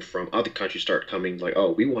people from other countries start coming like,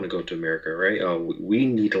 oh, we want to go to America, right? Oh, we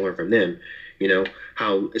need to learn from them.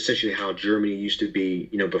 How Germany used to be,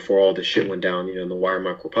 before all this shit went down, in the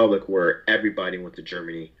Weimar Republic, where everybody went to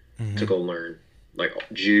Germany to go learn, like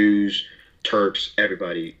Jews, Turks,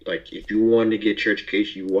 everybody. Like, if you wanted to get your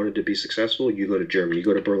education, you wanted to be successful, you go to Germany, you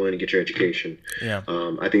go to Berlin and get your education. Yeah.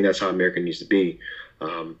 I think that's how America needs to be.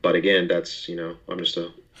 But again, that's, I'm just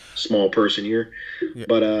a small person here. Yeah.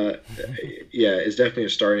 But it's definitely a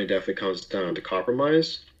start, and it definitely comes down to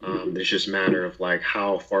compromise. It's just a matter of like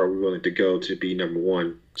how far we're willing to go to be number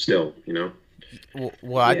one still, And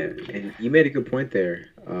you made a good point there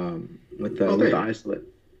with the isolate.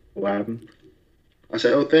 What happened? I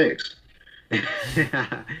said, oh, thanks. The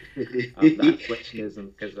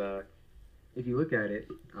isolationism, because if you look at it,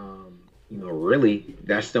 really,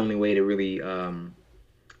 that's the only way to really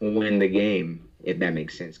win the game, if that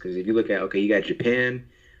makes sense. Because if you look at, you got Japan,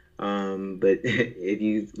 but if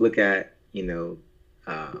you look at,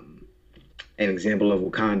 an example of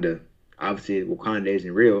Wakanda, obviously Wakanda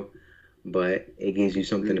isn't real, but it gives you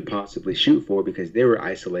something to possibly shoot for because they were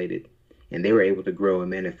isolated and they were able to grow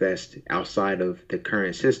and manifest outside of the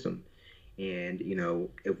current system. And,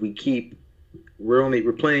 if we keep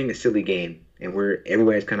we're playing a silly game, and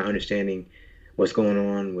everybody's kind of understanding what's going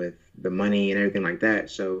on with the money and everything like that.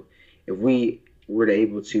 So if we were to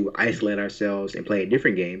able to isolate ourselves and play a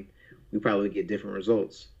different game, we probably get different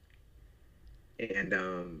results. And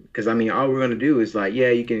because I mean, all we're gonna do is like, yeah,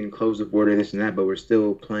 you can close the border, this and that, but we're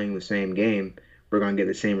still playing the same game. We're gonna get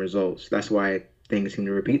the same results. That's why things seem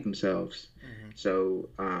to repeat themselves. So,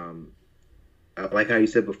 like how you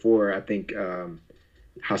said before, I think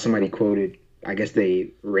how somebody quoted, I guess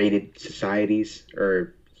they rated societies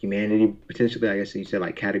or humanity potentially. I guess you said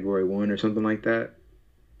like category one or something like that.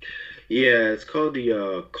 Yeah, it's called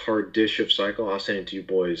the Kardashev cycle. I'll send it to you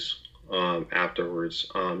boys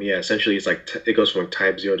afterwards. Yeah, essentially it's like it goes from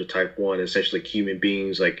type 0 to type 1. Essentially, like human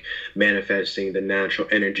beings like manifesting the natural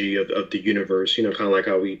energy of the universe. You know, kind of like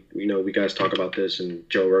how we guys talk about this and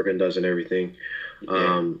Joe Rogan does and everything.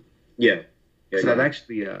 Yeah. Yeah, yeah, So go I've ahead.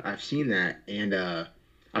 actually I've seen that and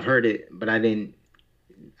I've heard it, but I didn't.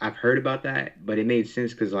 I've heard about that, but it made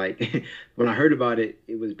sense because like when I heard about it,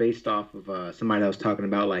 it was based off of somebody that was talking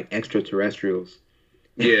about like extraterrestrials,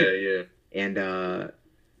 Yeah, yeah. and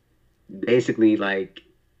basically like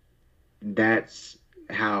that's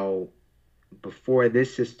how before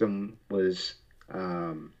this system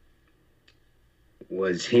um,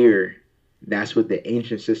 was here. That's what the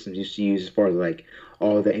ancient systems used to use as far as like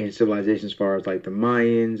all the ancient civilizations, as far as like the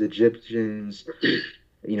Mayans, Egyptians,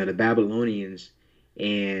 the Babylonians,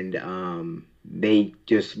 and they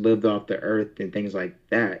just lived off the earth and things like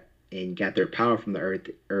that, and got their power from the earth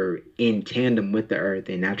or in tandem with the earth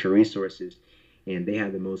and natural resources, and they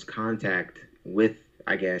have the most contact with,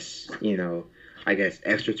 I guess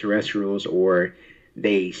extraterrestrials, or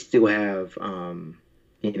they still have,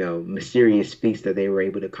 mysterious feats that they were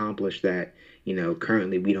able to accomplish that,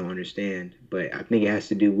 currently we don't understand. But I think it has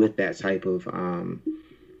to do with that type of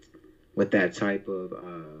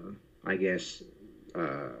I guess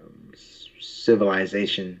uh,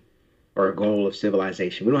 civilization or a goal of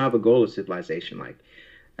civilization. We don't have a goal of civilization, like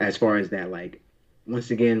as far as that. Like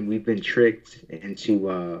once again, we've been tricked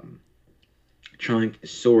into trying to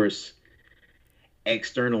source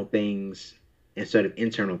external things instead of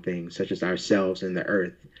internal things, such as ourselves and the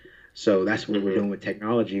earth. So that's what we're Hmm. doing with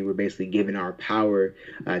technology. We're basically giving our power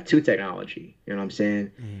to technology. You know what I'm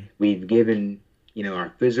saying? Mhm. We've given,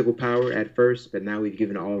 our physical power at first, but now we've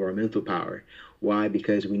given all of our mental power. Why?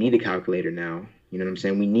 Because we need a calculator now. You know what I'm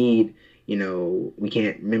saying? We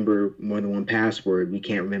can't remember more than one password. We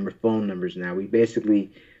can't remember phone numbers now. We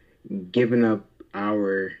basically given up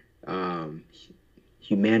our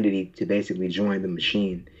humanity to basically join the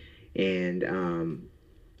machine. And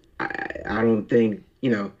I don't think,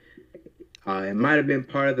 it might have been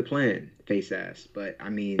part of the plan, face ass, but I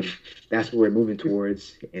mean, that's what we're moving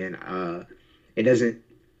towards. And it doesn't,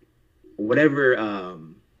 whatever,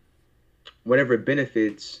 whatever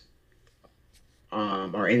benefits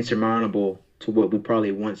are insurmountable to what we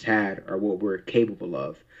probably once had or what we're capable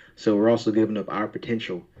of. So we're also giving up our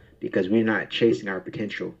potential because we're not chasing our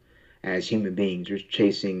potential as human beings. We're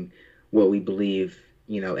chasing what we believe,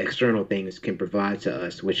 external things can provide to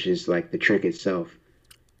us, which is like the trick itself.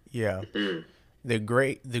 Yeah. Hmm. The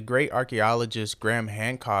great archaeologist Graham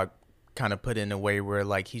Hancock kind of put it in a way where,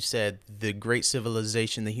 like he said, the great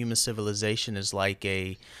civilization, the human civilization, is like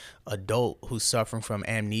a adult who's suffering from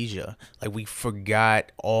amnesia. Like we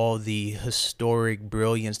forgot all the historic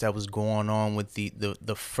brilliance that was going on with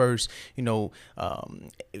the first,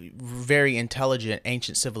 very intelligent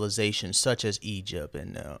ancient civilizations such as Egypt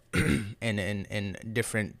and and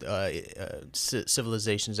different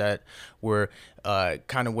civilizations that were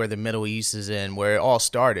kind of where the Middle East is in, where it all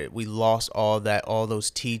started. We lost all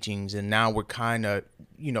those teachings, and now we're kind of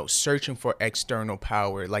searching for external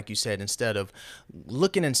power, like you said, instead of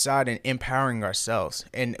looking inside and empowering ourselves.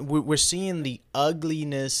 And we're seeing the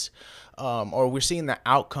ugliness, or we're seeing the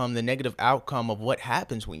outcome, the negative outcome of what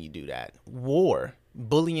happens when you do that. War,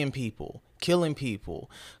 bullying people, killing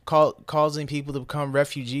people, causing people to become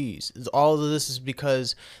refugees. All of this is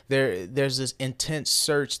because there's this intense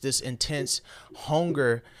search, this intense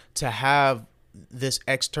hunger to have this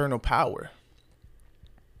external power.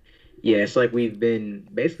 Yeah, it's like we've been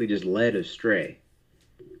basically just led astray.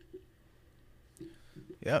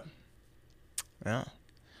 Yep. Yeah.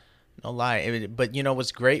 No lie. But you know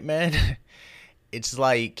what's great, man? It's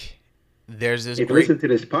like there's this If you great listen to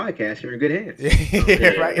this podcast, you're in good hands. Yeah.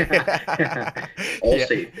 right. All Yeah.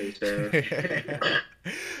 safe is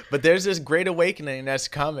But there's this great awakening that's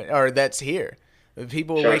coming, or that's here.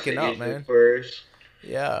 People are Shouts waking to up, Israel man. first.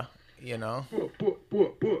 Yeah, you know.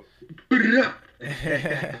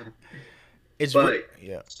 it's But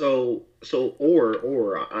yeah.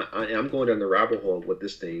 I'm going down the rabbit hole with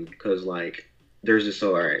this thing because like there's this.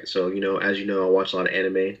 So all right, so as you know, I watch a lot of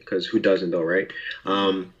anime because who doesn't though, right?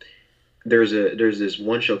 Um, there's this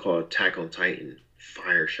one show called Attack on Titan,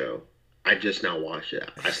 fire show. I just now watched it.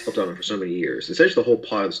 I slept on it for so many years. Essentially, the whole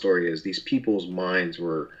plot of the story is these people's minds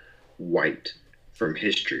were wiped from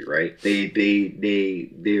history, right? They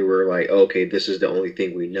were like, okay, this is the only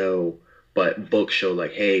thing we know. But books show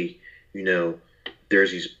like, hey, you know,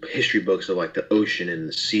 there's these history books of like the ocean and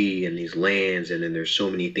the sea and these lands, and then there's so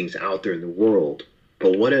many things out there in the world.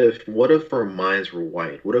 But what if our minds were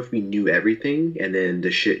white? What if we knew everything and then the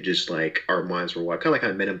shit just like our minds were white? Kind of like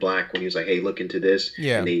how Men in Black when he was like, "Hey, look into this," and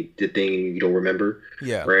Yeah. they did thing and you don't remember,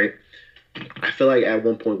 Yeah. right? I feel like at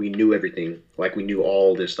one point we knew everything, like we knew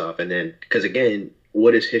all this stuff, and then because again,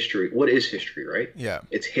 what is history? What is history, right? Yeah.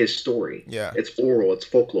 It's his story. Yeah. It's oral. It's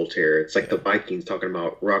folklore. It's like Yeah. the Vikings talking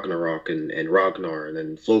about Ragnarok and Ragnar, and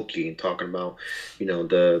then Floki and talking about,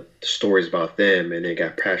 the stories about them, and they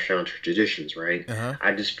got passed down to traditions, right? Uh-huh.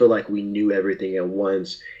 I just feel like we knew everything at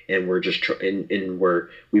once, and we're just and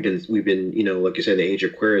we've been like you said, in the age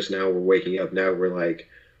of Aquarius. Now we're waking up. Now we're like,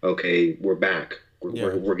 okay, we're back. We're, Yeah.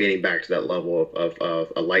 we're, we're getting back to that level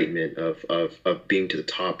of enlightenment of being to the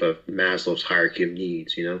top of Maslow's hierarchy of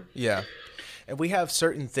needs. Yeah. And we have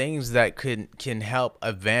certain things that can help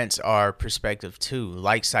advance our perspective too,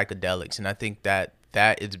 like psychedelics. And I think that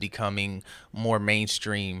is becoming more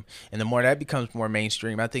mainstream. And the more that becomes more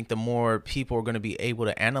mainstream, I think the more people are going to be able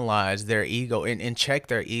to analyze their ego and check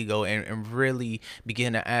their ego and really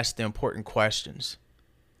begin to ask the important questions.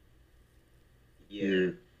 Yeah.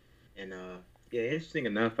 Mm. And yeah, interesting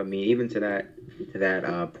enough. I mean, even to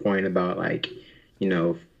that point about like, you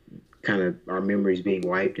know, kind of our memories being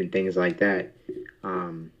wiped and things like that.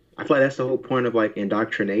 I feel like that's the whole point of like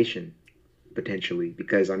indoctrination potentially,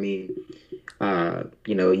 because I mean,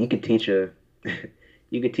 you could teach a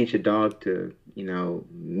you could teach a dog to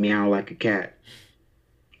meow like a cat,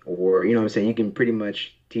 or what I'm saying, you can pretty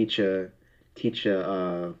much teach a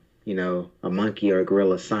monkey or a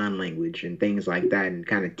gorilla sign language and things like that, and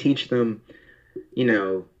kind of teach them you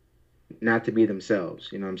know not to be themselves.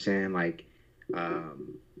 You know what I'm saying? Like,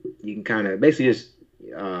 you can kind of basically just,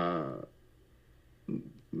 uh,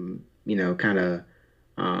 kind of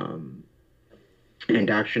um,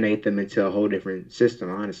 indoctrinate them into a whole different system.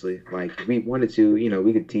 Honestly, like if we wanted to,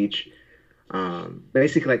 we could teach,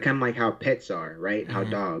 basically like kind of like how pets are, right? How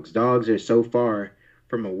Hmm. dogs are so far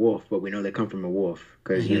from a wolf, but we know they come from a wolf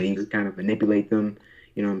because Hmm. you can kind of manipulate them.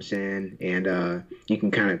 You know what I'm saying? And you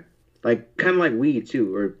can kind of like weed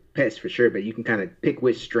too, or pets for sure. But you can kind of pick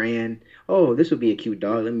which strand. Oh, this would be a cute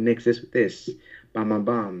dog. Let me mix this with this. Bam, bam,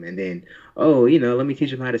 bam. And then, oh, let me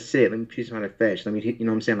teach them how to sit. Let me teach them how to fetch. You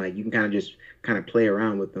know what I'm saying? Like, you can kind of just kind of play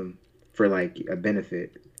around with them for like a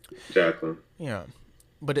benefit. Exactly. Yeah.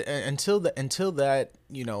 But until that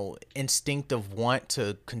instinctive want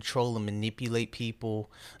to control and manipulate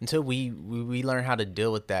people, until we learn how to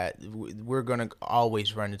deal with that, we're gonna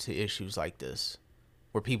always run into issues like this,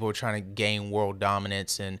 where people are trying to gain world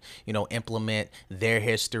dominance and implement their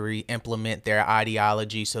history, implement their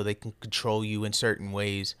ideology, so they can control you in certain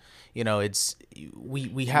ways. It's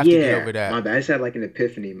we have to get Yeah, over that. my bad. I just had like an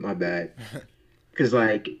epiphany. My bad. Because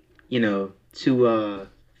like,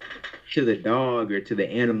 to the dog or to the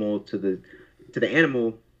animal, to the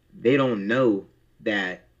animal, they don't know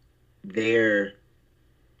that they're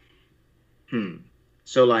hmm.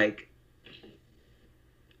 So like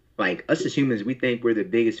us as humans, we think we're the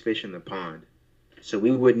biggest fish in the pond. So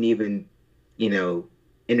we wouldn't even, you know,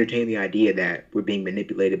 entertain the idea that we're being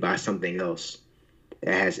manipulated by something else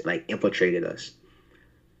that has like infiltrated us.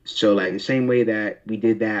 So like the same way that we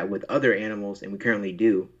did that with other animals and we currently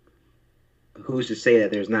do, who's to say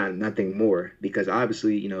that there's not nothing more? Because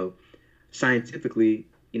obviously, scientifically,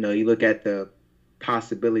 you look at the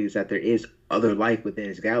possibilities that there is other life within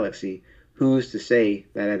this galaxy. Who's to say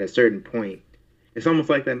that at a certain point, it's almost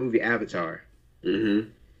like that movie Avatar. Hmm.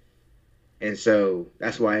 And so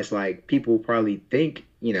that's why it's like people probably think,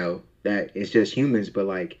 that it's just humans, but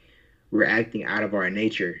like we're acting out of our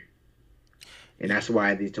nature. And that's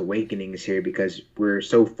why this awakening is here, because we're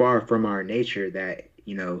so far from our nature that,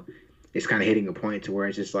 it's kind of hitting a point to where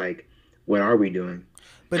it's just like, what are we doing?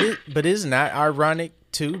 But isn't that ironic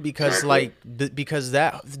too? Because Exactly. because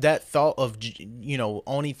that thought of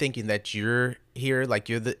only thinking that you're here, like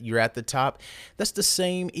you're at the top, that's the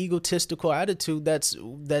same egotistical attitude that's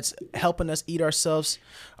helping us eat ourselves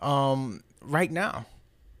right now.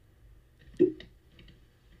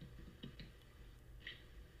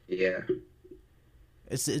 Yeah.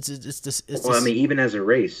 It's Well, I this. mean, even as a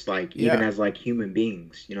race, like even Yeah. as like human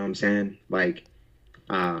beings, you know what I'm saying? Like,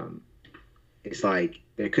 um, it's like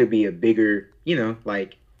there could be a bigger,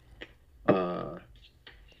 like uh,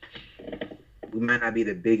 we might not be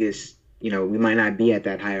the biggest, we might not be at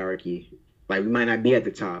that hierarchy. Like we might not be at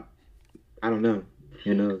the top. I don't know.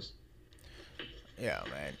 Who knows? Yeah,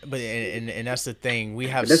 man. But and that's the thing. We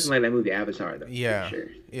have But definitely like that movie Avatar, though, for yeah, sure.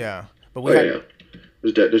 yeah. But we Oh have yeah,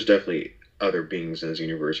 there's definitely other beings in this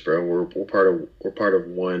universe, bro. We're part of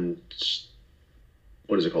one.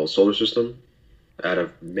 What is it called? Solar system out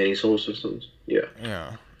of many solar systems. Yeah,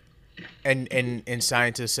 yeah. And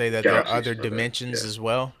scientists say that there are galaxies. other My bad. dimensions Yeah. as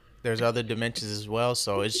well. There's other dimensions as well.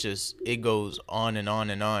 So it goes on and on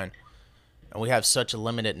and on. And we have such a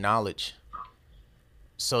limited knowledge.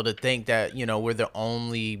 So to think that, we're the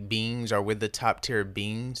only beings or we're the top tier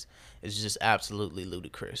beings is just absolutely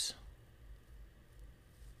ludicrous.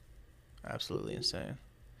 Absolutely insane.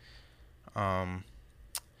 Um,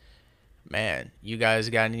 Man, you guys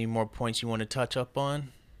got any more points you want to touch up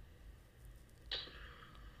on?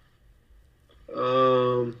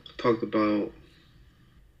 Talked about.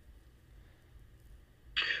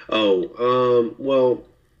 Well,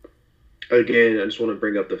 again, I just want to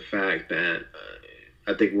bring up the fact that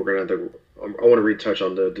I think we're gonna have to. I want to retouch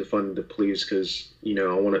on the defunding the police because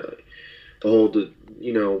I want to the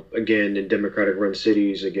whole again in democratic run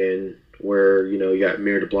cities again where you got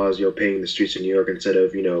Mayor De Blasio paying the streets of New York instead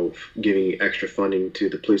of giving extra funding to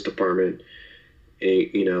the police department,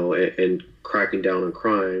 and cracking down on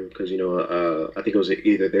crime because I think it was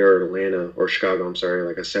either there or Atlanta or Chicago. I'm sorry,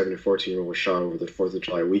 like a 7 and 14-year-old was shot over the Fourth of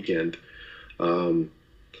July weekend. Um,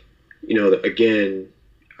 again,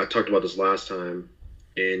 I talked about this last time,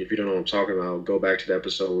 and if you don't know what I'm talking about, go back to the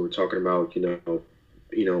episode where we were talking about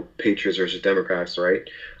Patriots versus Democrats, right?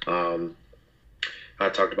 Um, I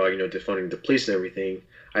talked about defunding the police and everything.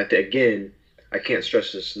 Again, I can't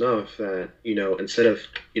stress this enough that instead of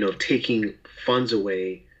taking funds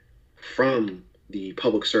away from the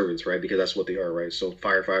public servants, right? Because that's what they are, right? So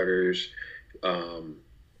firefighters, um,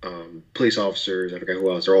 police officers, I forgot who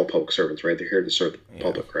else. They're all public servants, right? They're here to serve the Yeah.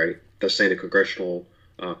 public, right? That's saying the congressional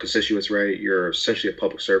constituents, right? You're essentially a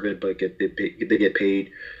public servant, but they get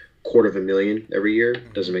paid $250,000 every year.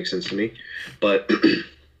 Doesn't make sense to me, but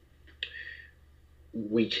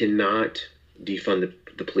we cannot defund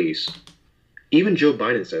the police. Even Joe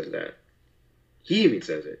Biden says that. He even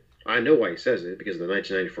says it. I know why he says it because of the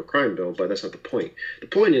 1994 crime bill, but that's not the point. The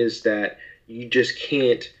point is that you just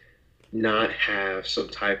can't not have some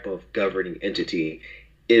type of governing entity.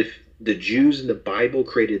 If the Jews in the Bible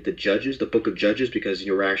created the judges, the book of Judges, because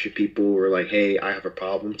were actually people who were like, hey, I have a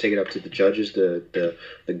problem, take it up to the judges, the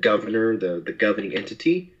governor, the governing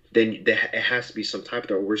entity, then it has to be some type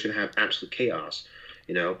of, or we're just going to have absolute chaos.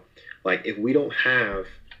 You know, like if we don't have,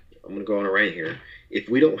 I'm going to go on a rant here, if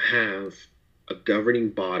we don't have a governing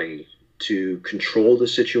body to control the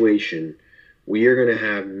situation, we are going to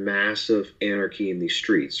have massive anarchy in these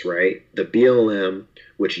streets, right? The BLM,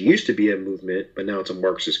 which used to be a movement, but now it's a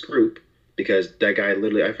Marxist group, because that guy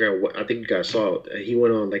literally, I forgot what, I think you guys saw it. He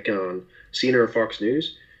went on like on CNN or Fox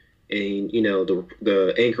News, and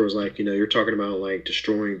the anchor was like, you're talking about like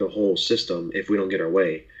destroying the whole system if we don't get our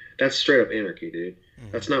way. That's straight up anarchy, dude.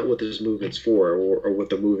 Mm-hmm. That's not what this movement's for, or what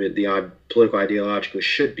the movement, political ideologically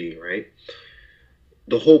should be, right?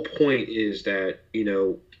 The whole point is that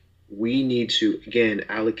we need to again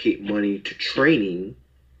allocate money to training,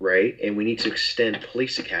 right? And we need to extend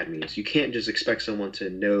police academies. You can't just expect someone to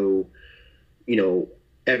know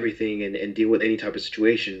everything and deal with any type of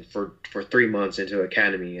situation for 3 months into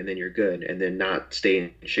academy and then you're good and then not stay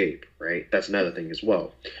in shape, right? That's another thing as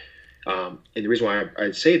well. And the reason why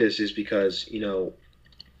I'd say this is because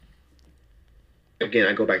again,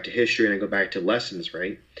 I go back to history and I go back to lessons,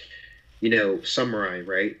 right? Samurai,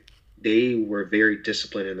 right? They were very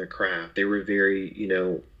disciplined in their craft. They were very,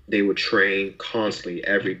 they would train constantly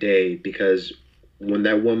every day because when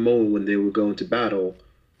that one moment when they would go into battle,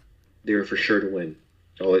 they were for sure to win.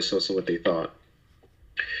 Always also what they thought.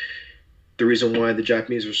 The reason why the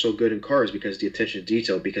Japanese were so good in cars because the attention to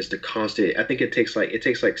detail, because the constant. I think it takes like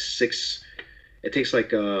 6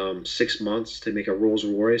 months to make a Rolls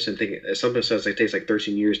Royce, and something says it takes like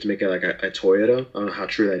 13 years to make a Toyota. I don't know how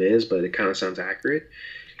true that is, but it kind of sounds accurate.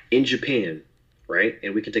 In Japan, right?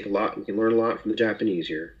 And we can learn a lot from the Japanese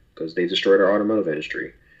here because they destroyed our automotive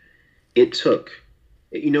industry. It took,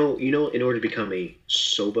 in order to become a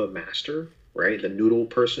soba master, right? The noodle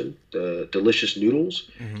person, the delicious noodles,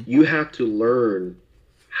 Mm-hmm. you have to learn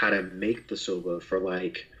how to make the soba for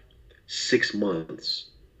like 6 months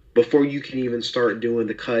before you can even start doing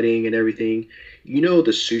the cutting and everything. The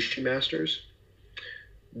sushi masters,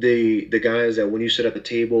 the guys that when you sit at the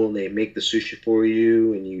table and they make the sushi for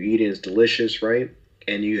you and you eat it, it's delicious, right?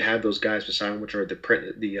 And you have those guys beside them, which are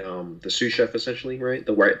the sous chef essentially, right?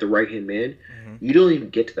 The right hand man. Hmm. You don't even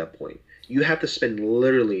get to that point. You have to spend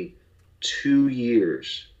literally 2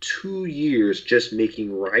 years just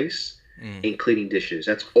making rice Mm. and cleaning dishes.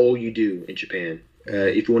 That's all you do in Japan. Hmm.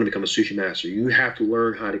 If you want to become a sushi master, you have to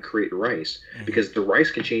learn how to create rice Hmm. because the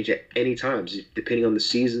rice can change at any time, depending on the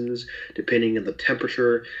seasons, depending on the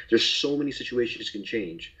temperature. There's so many situations can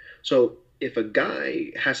change. So if a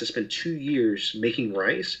guy has to spend 2 years making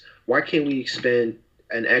rice, why can't we spend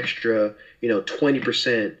an extra,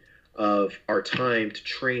 20% of our time to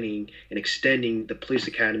training and extending the police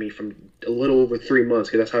academy from a little over 3 months,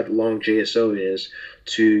 because that's how long JSO is,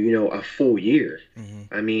 to a full year. Hmm.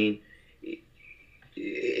 I mean,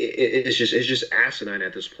 it's just asinine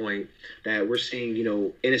at this point that we're seeing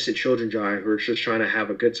innocent children die who are just trying to have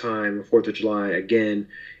a good time on Fourth of July again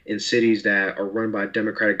in cities that are run by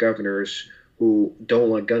Democratic governors who don't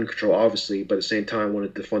like gun control, obviously, but at the same time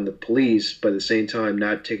want to defund the police, but at the same time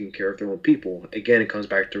not taking care of their own people. Again, it comes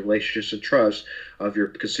back to relationships and trust of your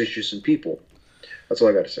constituents and people. That's all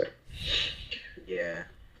I got to say. Yeah.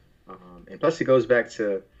 And plus, it goes back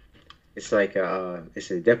to it's like it's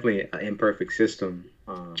definitely an imperfect system.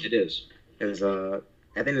 It is. Because at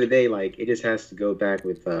the end of the day, like it just has to go back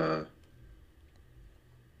with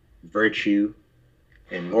virtue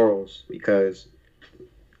and morals. Because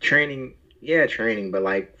training, yeah, training, but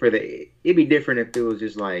like it'd be different if it was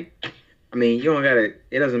just like, I mean, you don't gotta.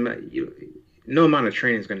 It doesn't matter. No amount of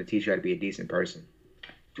training is going to teach you how to be a decent person.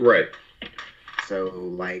 Right. So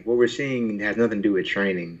like what we're seeing has nothing to do with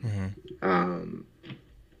training. Hmm.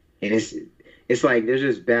 And it's like there's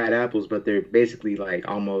just bad apples, but they're basically like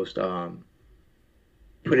almost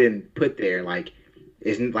put there like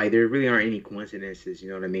isn't like there really aren't any coincidences. You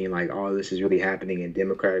know what I mean? Like all this is really happening in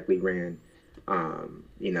democratically ran,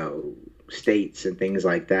 you know, states and things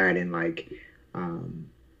like that, and like um,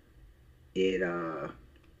 it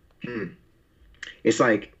hmm, it's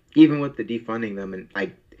like even with the defunding them and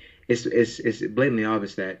like it's blatantly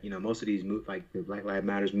obvious that most of these like the Black Lives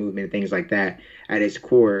Matters movement and things like that at its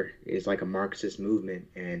core is like a Marxist movement,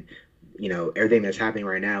 and everything that's happening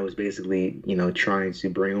right now is basically trying to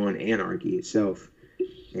bring on anarchy itself,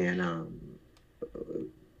 and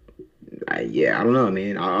yeah, I don't know,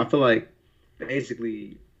 man. I feel like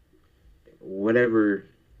basically whatever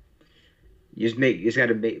you just got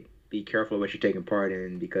to be careful what you're taking part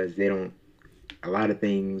in because they don't a lot of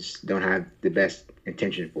things don't have the best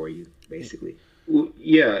intention for you, basically. Well,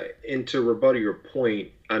 yeah, and to rebuttal your point,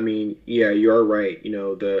 I mean, yeah, you are right.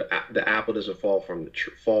 The apple doesn't fall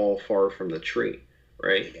far from the tree,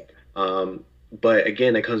 right? Yeah. But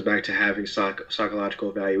again, it comes back to having psychological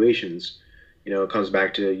evaluations. It comes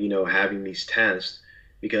back to having these tests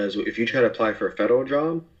because if you try to apply for a federal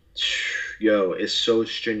job, yo, it's so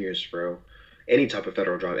strenuous, bro. Any type of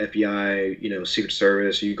federal job, FBI, Secret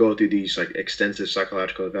Service, you go through these like extensive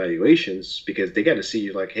psychological evaluations because they got to see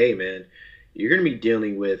you like, hey, man, you're going to be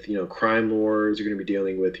dealing with, crime lords, you're going to be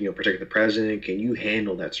dealing with, protecting the president. Can you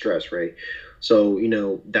handle that stress, right? So,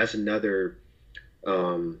 that's another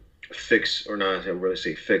fix, or not, I don't really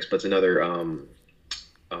say fix, but it's another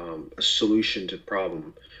a solution to the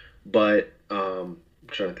problem. But I'm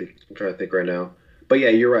trying to think right now. But yeah,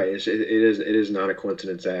 you're right. It is not a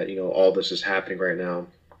coincidence that all this is happening right now.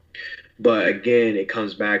 But again, it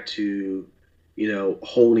comes back to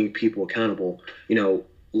holding people accountable.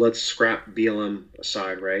 Let's scrap BLM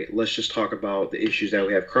aside, right? Let's just talk about the issues that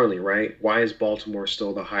we have currently, right? Why is Baltimore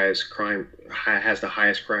still has the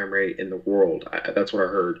highest crime rate in the world? That's what I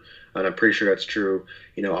heard, and I'm pretty sure that's true.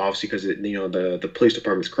 Obviously because the police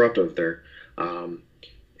department's corrupt over there.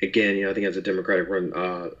 Again, I think it's a Democratic run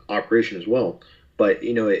operation as well. But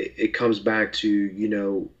it comes back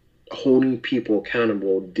to holding people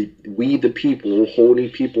accountable. We the people holding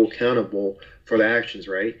people accountable for their actions,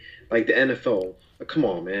 right? Like the NFL. Come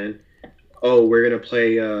on, man. Oh, we're gonna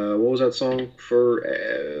play. What was that song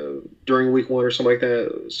for during week one or something like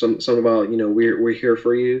that? Something about we're here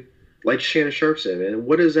for you. Like Shannon Sharp said, man.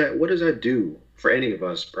 What does that do for any of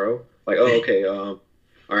us, bro? Like, oh, okay. All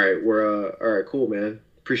right, we're all right, cool, man.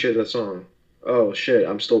 Appreciate that song. Oh shit,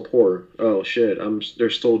 I'm still poor. Oh shit,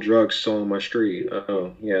 there's still drugs still on my street.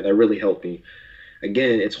 Oh yeah, that really helped me.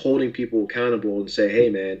 Again, it's holding people accountable and say,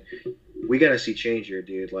 hey man, we gotta see change here,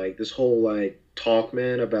 dude. Like this whole like talk,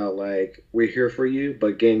 man, about like we're here for you,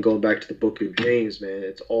 but again, going back to the Book of James, man,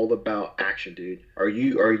 it's all about action, dude. Are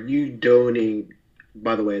you donating?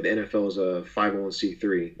 By the way, the NFL is a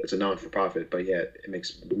 501c3. It's a non-for-profit, but yet it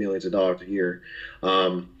makes millions of dollars a year.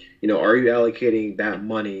 Are you allocating that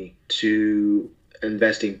money to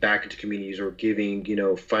investing back into communities or giving,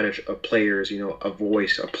 financial players, a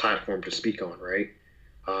voice, a platform to speak on, right?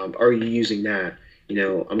 Are you using that?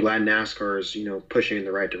 I'm glad NASCAR is, pushing in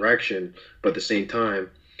the right direction, but at the same time,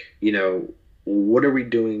 you know, what are we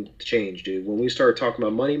doing to change, dude? When we start talking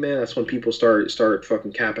about money, man, that's when people start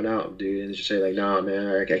fucking capping out, dude, and just say like, nah, man,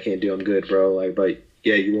 I can't do, I'm good, bro. Like, but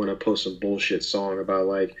yeah, you want to post some bullshit song about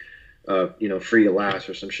like, free at last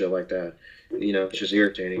or some shit like that. It's just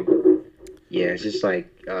irritating. Yeah, it's just like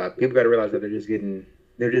people got to realize that they're just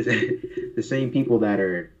the same people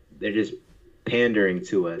they're just pandering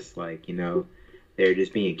to us. Like, they're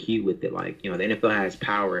just being cute with it. Like, the NFL has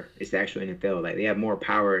power. It's the actual NFL. Like, they have more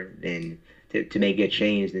power than to make a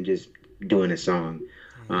change than just doing a song.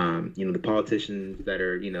 The politicians that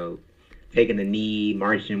are, taking the knee,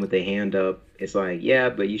 marching with their hand up. It's like, yeah,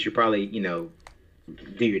 but you should probably, do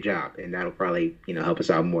your job, and that'll probably, help us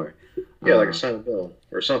out more. Yeah, like a silent bill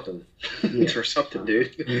or something. Yeah. Or something,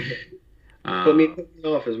 dude. Put me in the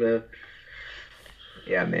office, man.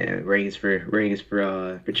 Yeah, man. Raagas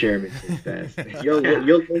for chairman.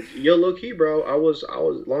 Yo, low key, bro. I was a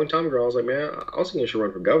long time ago. I was like, man, I was thinking I should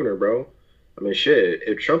run for governor, bro. I mean, shit.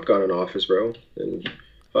 If Trump got in office, bro, then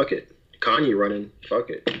fuck it. Kanye running, fuck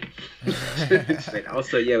it. But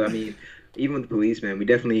also, yeah, I mean, even with the police, man, we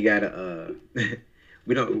definitely gotta.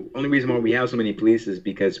 We don't. Only reason why we have so many police is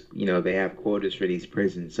because they have quotas for these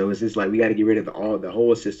prisons. So it's just like we got to get rid of the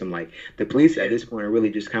whole system. Like the police at this point are really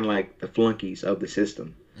just kind of like the flunkies of the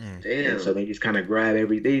system. Damn. And so they just kind of grab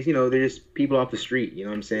they're just people off the street. You know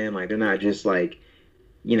what I'm saying? Like they're not just like,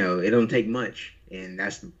 it don't take much, and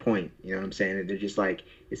that's the point. You know what I'm saying? And they're just like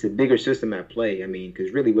it's a bigger system at play. I mean,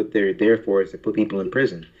 because really what they're there for is to put people in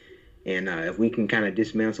prison. And if we can kind of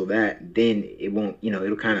dismantle that, then it won't.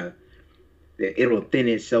 It'll thin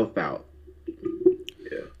itself out.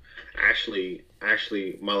 Yeah, actually,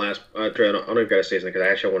 my last. I don't know if you gotta say something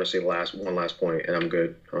because I want to say one last point, and I'm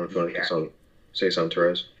good. I don't feel like say something,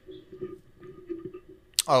 Therese.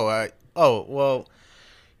 Well,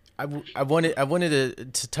 I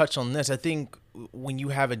wanted to touch on this. I think when you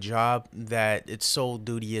have a job that its sole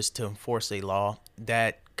duty is to enforce a law,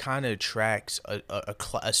 that kind of attracts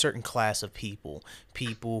a certain class of people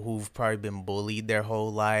who've probably been bullied their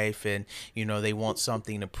whole life, and they want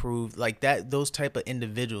something to prove, like that, those type of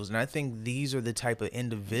individuals. And I think these are the type of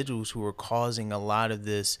individuals who are causing a lot of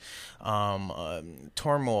this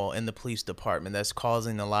turmoil in the police department, that's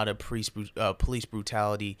causing a lot of police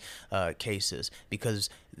brutality cases, because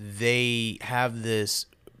they have this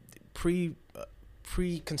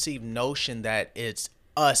preconceived notion that it's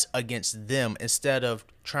us against them, instead of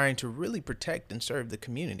trying to really protect and serve the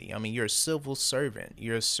community. I mean, you're a civil servant.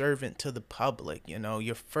 You're a servant to the public.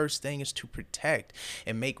 Your first thing is to protect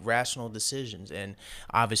and make rational decisions. And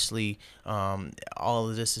obviously, all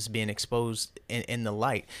of this is being exposed in the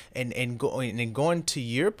light. And going to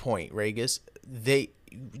your point, Raagas, the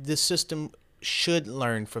system should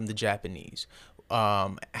learn from the Japanese,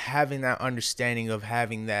 having that understanding of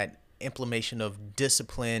having that implementation of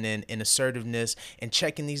discipline and assertiveness, and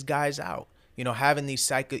checking these guys out, having these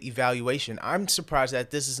psych evaluation. I'm surprised that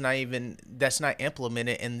that's not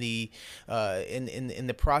implemented in the in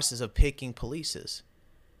the process of picking polices.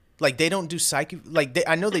 Like they don't do psych,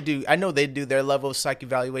 I know they do their level of psych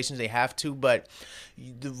evaluations, they have to, but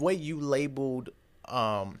the way you labeled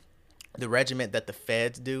the regiment that the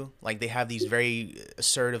feds do, like they have these very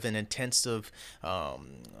assertive and intensive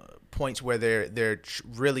points where they're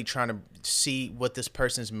really trying to see what this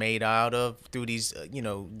person's made out of through these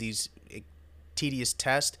these tedious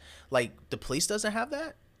tests. Like the police doesn't have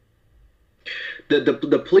that.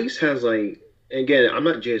 The police has like, again, I'm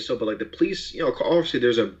not JSO, but like the police, obviously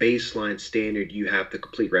there's a baseline standard you have to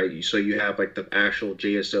complete, right? So you have like the actual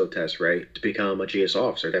JSO test, right, to become a JSO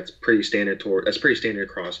officer. That's pretty standard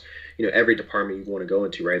across every department you want to go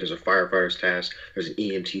into, right? There's a firefighter's test, there's an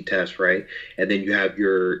EMT test, right? And then you have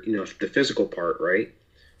your, the physical part, right?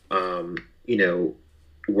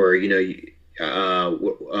 Where,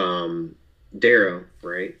 Dara,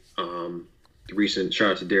 right? The recent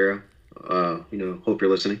shout out to Dara. Hope you're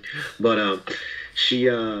listening. But she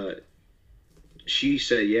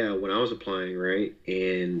said, yeah, when I was applying, right?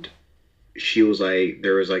 And she was like,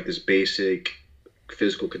 there was like this basic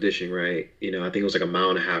physical conditioning, right? I think it was like a 1.5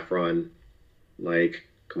 mile run. Like,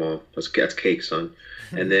 come on, that's cake, son.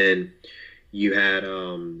 And then you had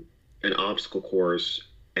an obstacle course,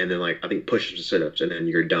 and then like I think push-ups and sit-ups, and then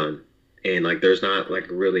you're done. And like there's not like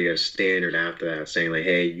really a standard after that saying like,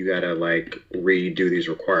 hey, you gotta like redo these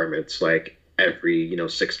requirements like every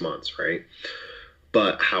 6 months, right?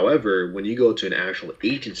 But however, when you go to an actual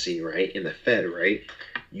agency, right, in the Fed, right,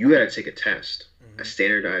 you gotta take a test, a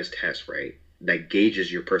standardized test, right? that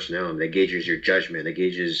gauges your personality, that gauges your judgment, that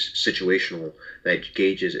gauges situational, that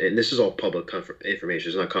gauges, and this is all public information.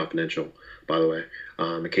 It's not confidential, by the way,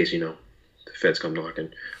 in case the feds come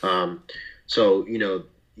knocking. So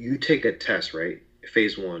you take a test, right?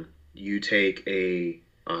 Phase one, you take a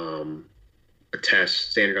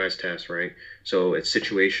test, standardized test, right? So it's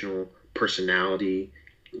situational, personality,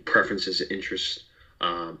 preferences, interests.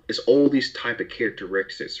 It's all these type of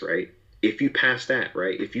characteristics, right? If you pass that,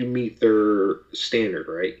 right, if you meet their standard,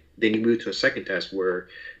 right, then you move to a second test where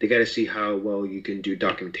they got to see how well you can do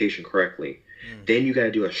documentation correctly. Then you got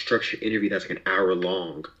to do a structured interview that's like an hour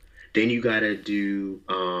long. Then you got to do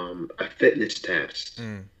a fitness test.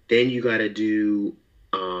 Then you got to do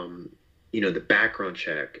the background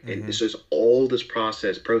check, and so it's all this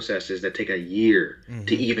processes that take a year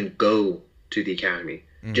to even go to the academy.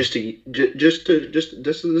 This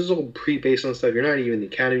is all pre-based on stuff. You're not even in the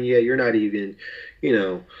academy yet. You're not even,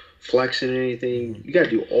 flexing or anything. You got to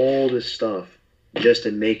do all this stuff just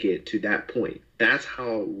to make it to that point. That's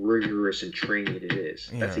how rigorous and trained it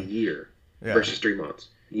is. That's a year versus 3 months.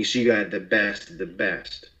 You see, you got the best of the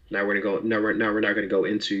best. Now we're gonna go. Now we're not gonna go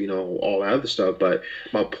into all that other stuff. But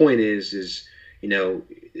my point is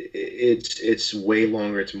it's way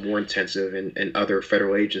longer. It's more intensive in other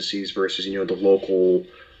federal agencies versus the local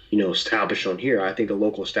established on here. I think the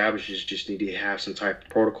local establishments just need to have some type of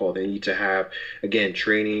protocol. They need to have, again,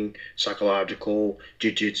 training, psychological,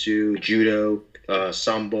 jiu-jitsu, judo,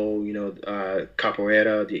 sambo,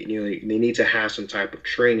 capoeira. They need to have some type of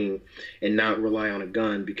training and not rely on a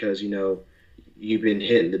gun because you've been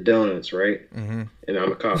hitting the donuts, right? And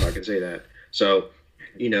I'm a cop, I can say that. So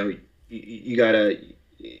you gotta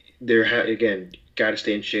gotta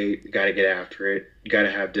stay in shape, you gotta get after it, you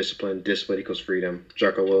gotta have discipline. Discipline equals freedom.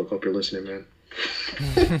 Jocko Wilk, hope you're listening, man.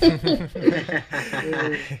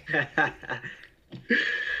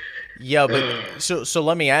 Yeah, but so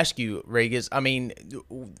let me ask you, Raagas, I mean,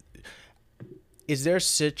 is there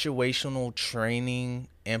situational training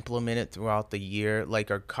implemented throughout the year?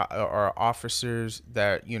 Like are officers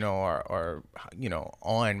that are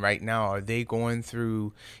on right now, are they going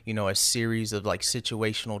through a series of like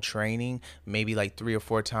situational training, maybe like 3 or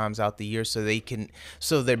 4 times out the year, so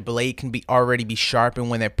their blade can already be sharpened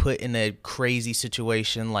when they're put in a crazy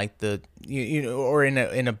situation like or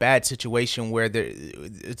in a bad situation where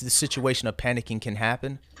the situation of panicking can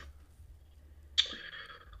happen?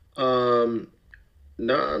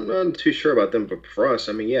 No, I'm not too sure about them, but for us,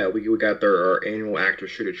 I mean, yeah, we got our annual active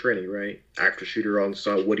shooter training, right? Active shooter on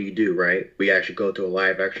so what do you do, right? We actually go through a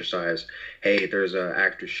live exercise. Hey, there's an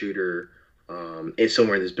active shooter it's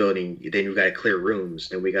somewhere in this building. Then we got to clear rooms.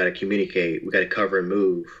 Then we got to communicate. We got to cover and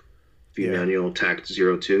move. TACT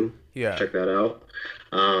 02. Yeah. Check that out.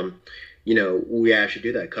 We actually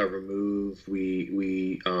do that, cover and move.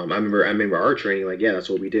 I remember our training, like, yeah, that's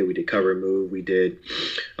what we did. We did cover and move. We did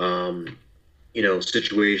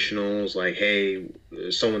situationals, like, hey,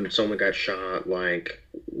 someone got shot, like,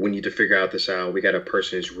 we need to figure out this out. We got a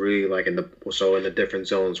person who's really like in the different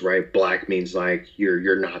zones, right? Black means like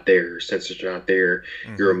you're not there, senses are not there,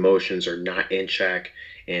 your emotions are not in check,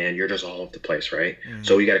 and you're just all over the place, right?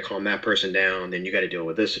 So you got to calm that person down. Then you got to deal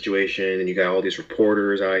with this situation, and you got all these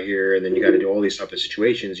reporters out here, and then you got to do all these type of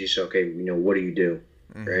situations. You say, okay, what do you do,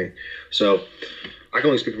 right? So I can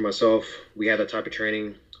only speak for myself. We had that type of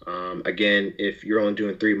training. Again, if you're only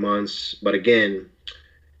doing 3 months, but again,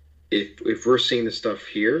 if we're seeing this stuff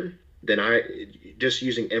here, then I just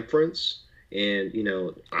using inference, and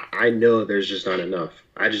I know there's just not enough.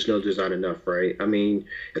 I just know there's not enough, right? I mean,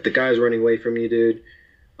 if the guy's running away from you, dude,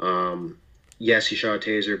 yes, he shot a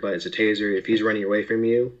taser, but it's a taser. If he's running away from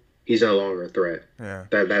you, he's no longer a threat. Yeah.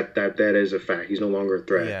 That is a fact. He's no longer a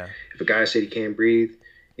threat. Yeah. If a guy said he can't breathe,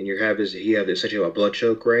 and he have essentially a blood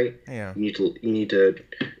choke, right? Yeah. You need to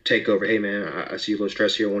take over. Hey man, I see a little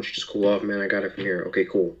stress here. Why don't you just cool off, man? I got it from here. Okay,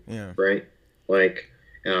 cool. Yeah. Right. Like,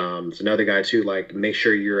 it's another guy too. Like, make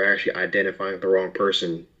sure you're actually identifying the wrong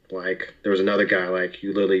person. Like, there was another guy. Like,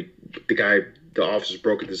 the officers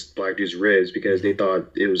broke this black dude's ribs because they thought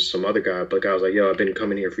it was some other guy. But the guy was like, "Yo, I've been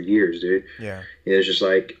coming here for years, dude." Yeah. And it's just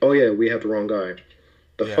like, "Oh yeah, we have the wrong guy."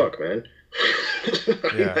 The fuck, man. I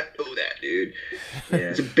did not know that, dude. Yeah.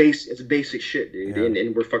 It's a basic shit, dude,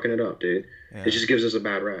 and we're fucking it up, dude. Yeah. It just gives us a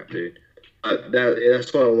bad rap, dude.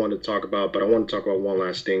 That's what I wanted to talk about, but I want to talk about one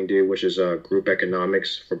last thing, dude, which is group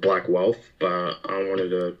economics for Black wealth. But I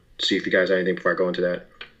wanted to see if you guys had anything before I go into that.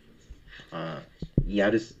 I'll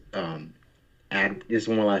just add just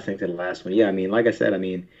one last thing to the last one. Yeah, I mean, like I said,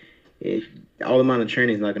 all amount of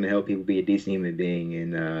training is not going to help people be a decent human being,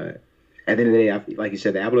 and at the end of the day, like you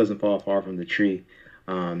said, the apple doesn't fall far from the tree.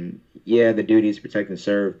 Yeah, the duty is protect and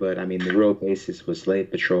serve, but I mean the real basis was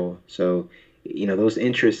slave patrol. So, those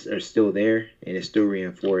interests are still there and it's still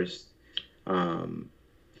reinforced. Um,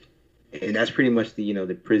 and that's pretty much the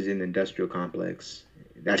prison industrial complex.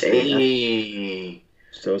 That's Dang.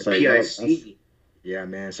 so it's like y'all. That's PIC. Yeah,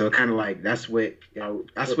 man. So kind of like that's Flip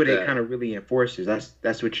what it that. kind of really enforces.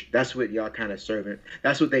 That's what y'all kind of serving.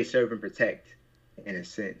 That's what they serve and protect in a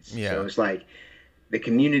sense. So Yeah. it's like the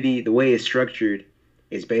community, the way it's structured,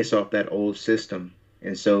 is based off that old system,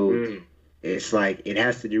 and so Mm. it's like it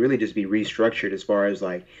has to really just be restructured as far as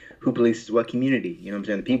like who polices what community. You know what I'm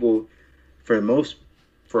saying? The people, for the most,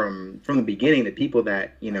 from the beginning, the people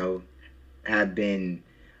that have been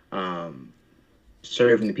um,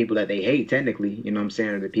 serving the people that they hate, technically, you know what I'm saying,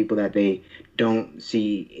 or the people that they don't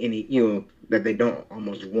see any, that they don't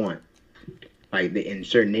almost want, like in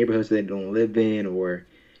certain neighborhoods that they don't live in, or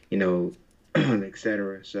you know,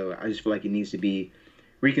 etc. So I just feel like it needs to be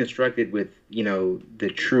reconstructed with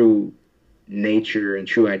the true nature and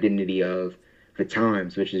true identity of the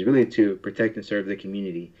times, which is really to protect and serve the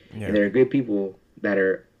community. And Yeah. there are good people that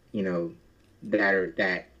are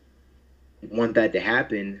that want that to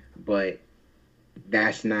happen, but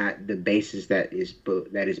that's not the basis that is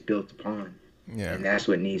built upon, Yeah. and that's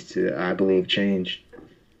what needs to, I believe, change.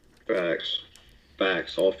 Facts.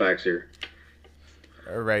 Facts. All facts here.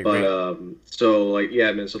 All right, But Rick. so like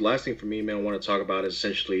yeah, man. So the last thing for me, man, I want to talk about is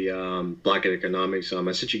essentially Black economics.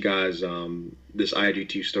 I sent you guys this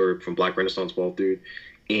IGT story from Black Renaissance Wealth, dude.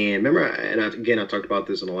 And remember, again, I talked about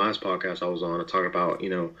this in the last podcast I was on. I talked about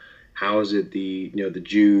how is it the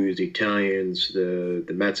Jews, the Italians, the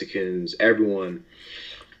Mexicans, everyone,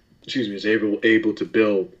 excuse me, is able to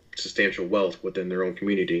build substantial wealth within their own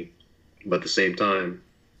community, but at the same time,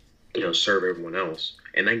 serve everyone else.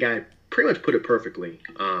 And that guy pretty much put it perfectly.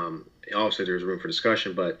 Obviously, there's room for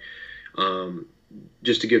discussion, but um,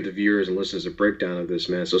 just to give the viewers and listeners a breakdown of this,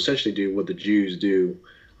 man. So essentially, dude, what the Jews do,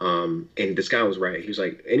 and this guy was right. He was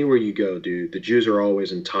like, anywhere you go, dude, the Jews are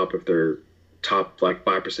always in top of their top like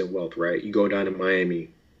 5% wealth, right? You go down to Miami,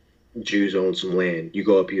 Jews own some land. You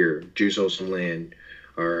go up here, Jews own some land.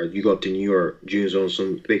 Or you go up to New York, Jews own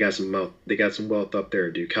some. They got some wealth. They got some wealth up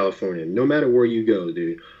there, dude. California. No matter where you go,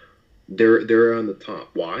 dude, they're on the top.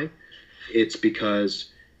 Why? It's because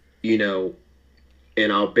you know,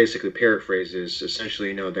 and I'll basically paraphrase this.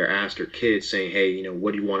 Essentially, they're asked their kids saying, "Hey,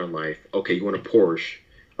 what do you want in life? Okay, you want a Porsche.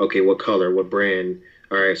 Okay, what color? What brand?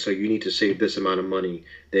 All right, so you need to save this amount of money.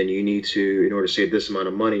 Then you need to, in order to save this amount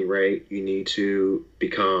of money, right? You need to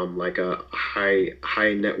become like a high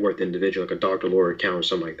net worth individual, like a doctor, lawyer, accountant, or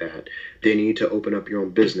something like that. Then you need to open up your own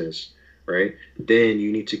business, right? Then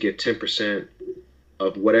you need to get 10%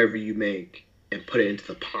 of whatever you make and put it into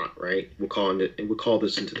the pot, right? We call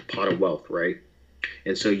this into the pot of wealth, right?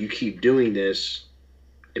 And so you keep doing this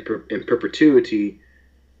in perpetuity,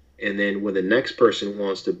 and then when the next person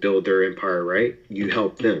wants to build their empire, right, you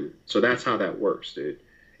help them. So that's how that works, dude.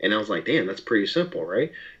 And I was like, damn, that's pretty simple,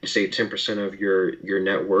 right? You save 10% of your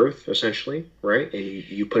net worth, essentially, right? And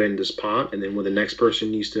you put it in this pot, and then when the next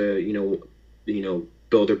person needs to,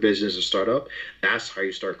 build their business or start up, that's how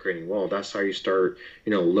you start creating wealth. That's how you start,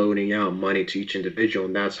 loaning out money to each individual,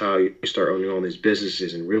 and that's how you start owning all these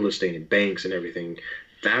businesses and real estate and banks and everything.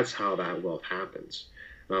 That's how that wealth happens.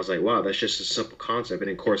 And I was like, wow, that's just a simple concept.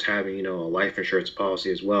 And of course, having, a life insurance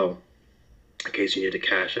policy as well, in case you need to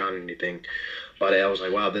cash out anything. But I was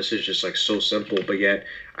like, wow, this is just like so simple. But yet,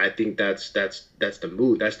 I think that's the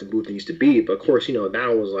move. That's the move that needs to be. But of course, now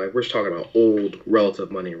it was like we're just talking about old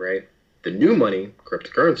relative money, right? The new money,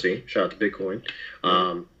 cryptocurrency. Shout out to Bitcoin.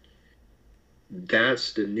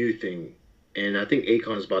 That's the new thing. And I think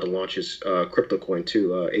Akon is about to launch his crypto coin too,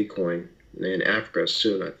 Acoin, in Africa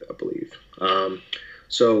soon, I believe.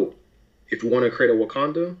 So if you want to create a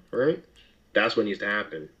Wakanda, right, that's what needs to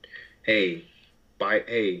happen. Hey,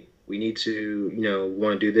 hey, we need to,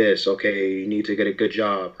 want to do this. Okay, you need to get a good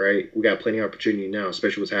job, right? We got plenty of opportunity now,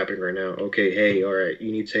 especially what's happening right now. Okay, hey, all right,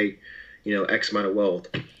 you need to take, X amount of wealth,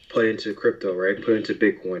 put it into crypto, right? Put it into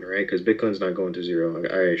Bitcoin, right? Because Bitcoin's not going to zero,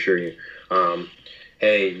 I assure you. Um,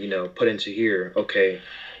 hey, put into here. Okay,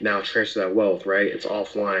 now transfer that wealth, right? It's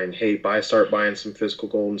offline. Hey, start buying some physical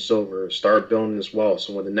gold and silver. Start building this wealth.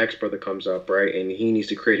 So when the next brother comes up, right, and he needs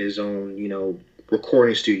to create his own,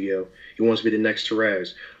 recording studio. He wants to be the next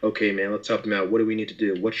Raagas. Okay, man, let's help him out. What do we need to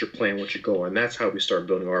do? What's your plan? What's your goal? And that's how we start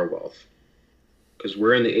building our wealth. Because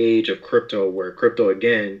we're in the age of crypto, where crypto,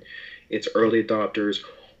 again, it's early adopters.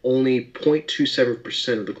 Only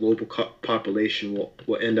 0.27% of the global population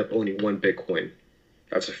will end up owning one Bitcoin.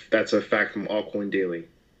 That's a fact from Altcoin Daily,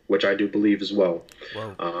 which I do believe as well.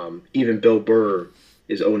 Whoa. Even Bill Burr,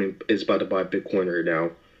 is about to buy Bitcoin right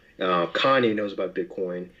now. Kanye knows about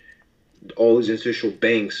Bitcoin. All these institutional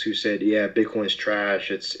banks who said, "Yeah, Bitcoin's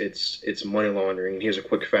trash. It's money laundering." Here's a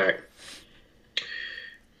quick fact: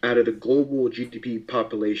 out of the global GDP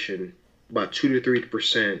population, about 2 to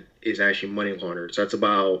 3% is actually money laundered. So that's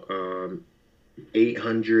about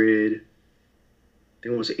 800. I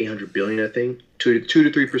think it was 800 billion. I think 2 to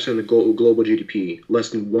 3% of the global GDP. Less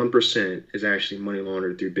than 1% is actually money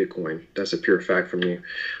laundered through Bitcoin. That's a pure fact from me.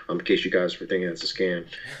 In case you guys were thinking it's a scam,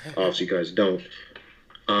 obviously you guys don't.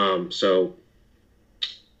 So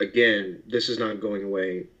again, this is not going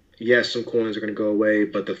away. Yes, some coins are going to go away,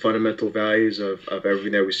 but the fundamental values of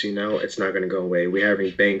everything that we see now, it's not going to go away. We have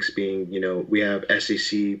banks being, we have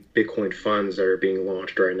SEC Bitcoin funds that are being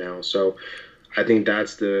launched right now. So I think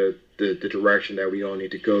that's the direction that we all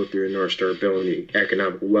need to go through in order to start building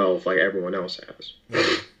economic wealth like everyone else has.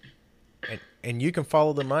 And you can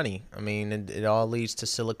follow the money. I mean, it all leads to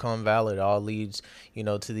Silicon Valley. It all leads,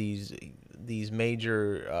 to these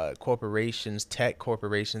major corporations, tech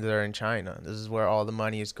corporations that are in China. This is where all the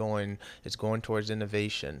money is going. It's going towards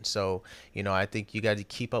innovation. So, I think you got to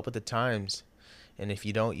keep up with the times. And if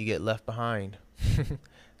you don't, you get left behind.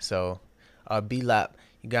 So, B-Lap,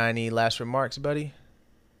 you got any last remarks, buddy?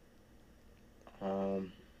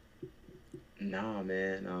 Nah,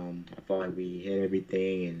 man. I feel like we hit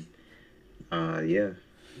everything, and yeah.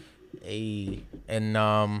 Hey, and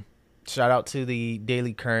shout out to the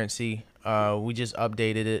daily currency. We just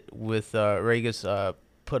updated it with Raagas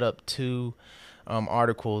put up two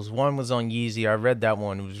articles. One was on Yeezy. I read that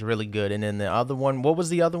one. It was really good. And then the other one, what was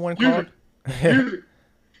the other one called?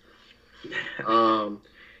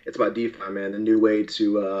 It's about DeFi, man. The new way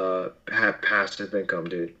to have passive income,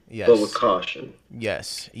 dude. Yes. But with caution.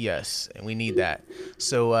 Yes, and we need that.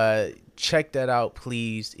 So check that out,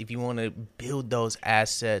 please. If you want to build those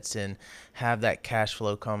assets and have that cash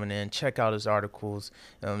flow coming in, check out his articles.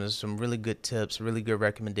 There's some really good tips, really good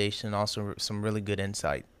recommendation, also some really good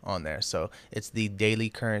insight on there. So it's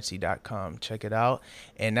thedailycurrency.com. Check it out.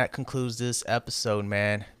 And that concludes this episode,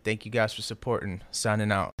 man. Thank you guys for supporting.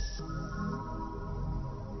 Signing out.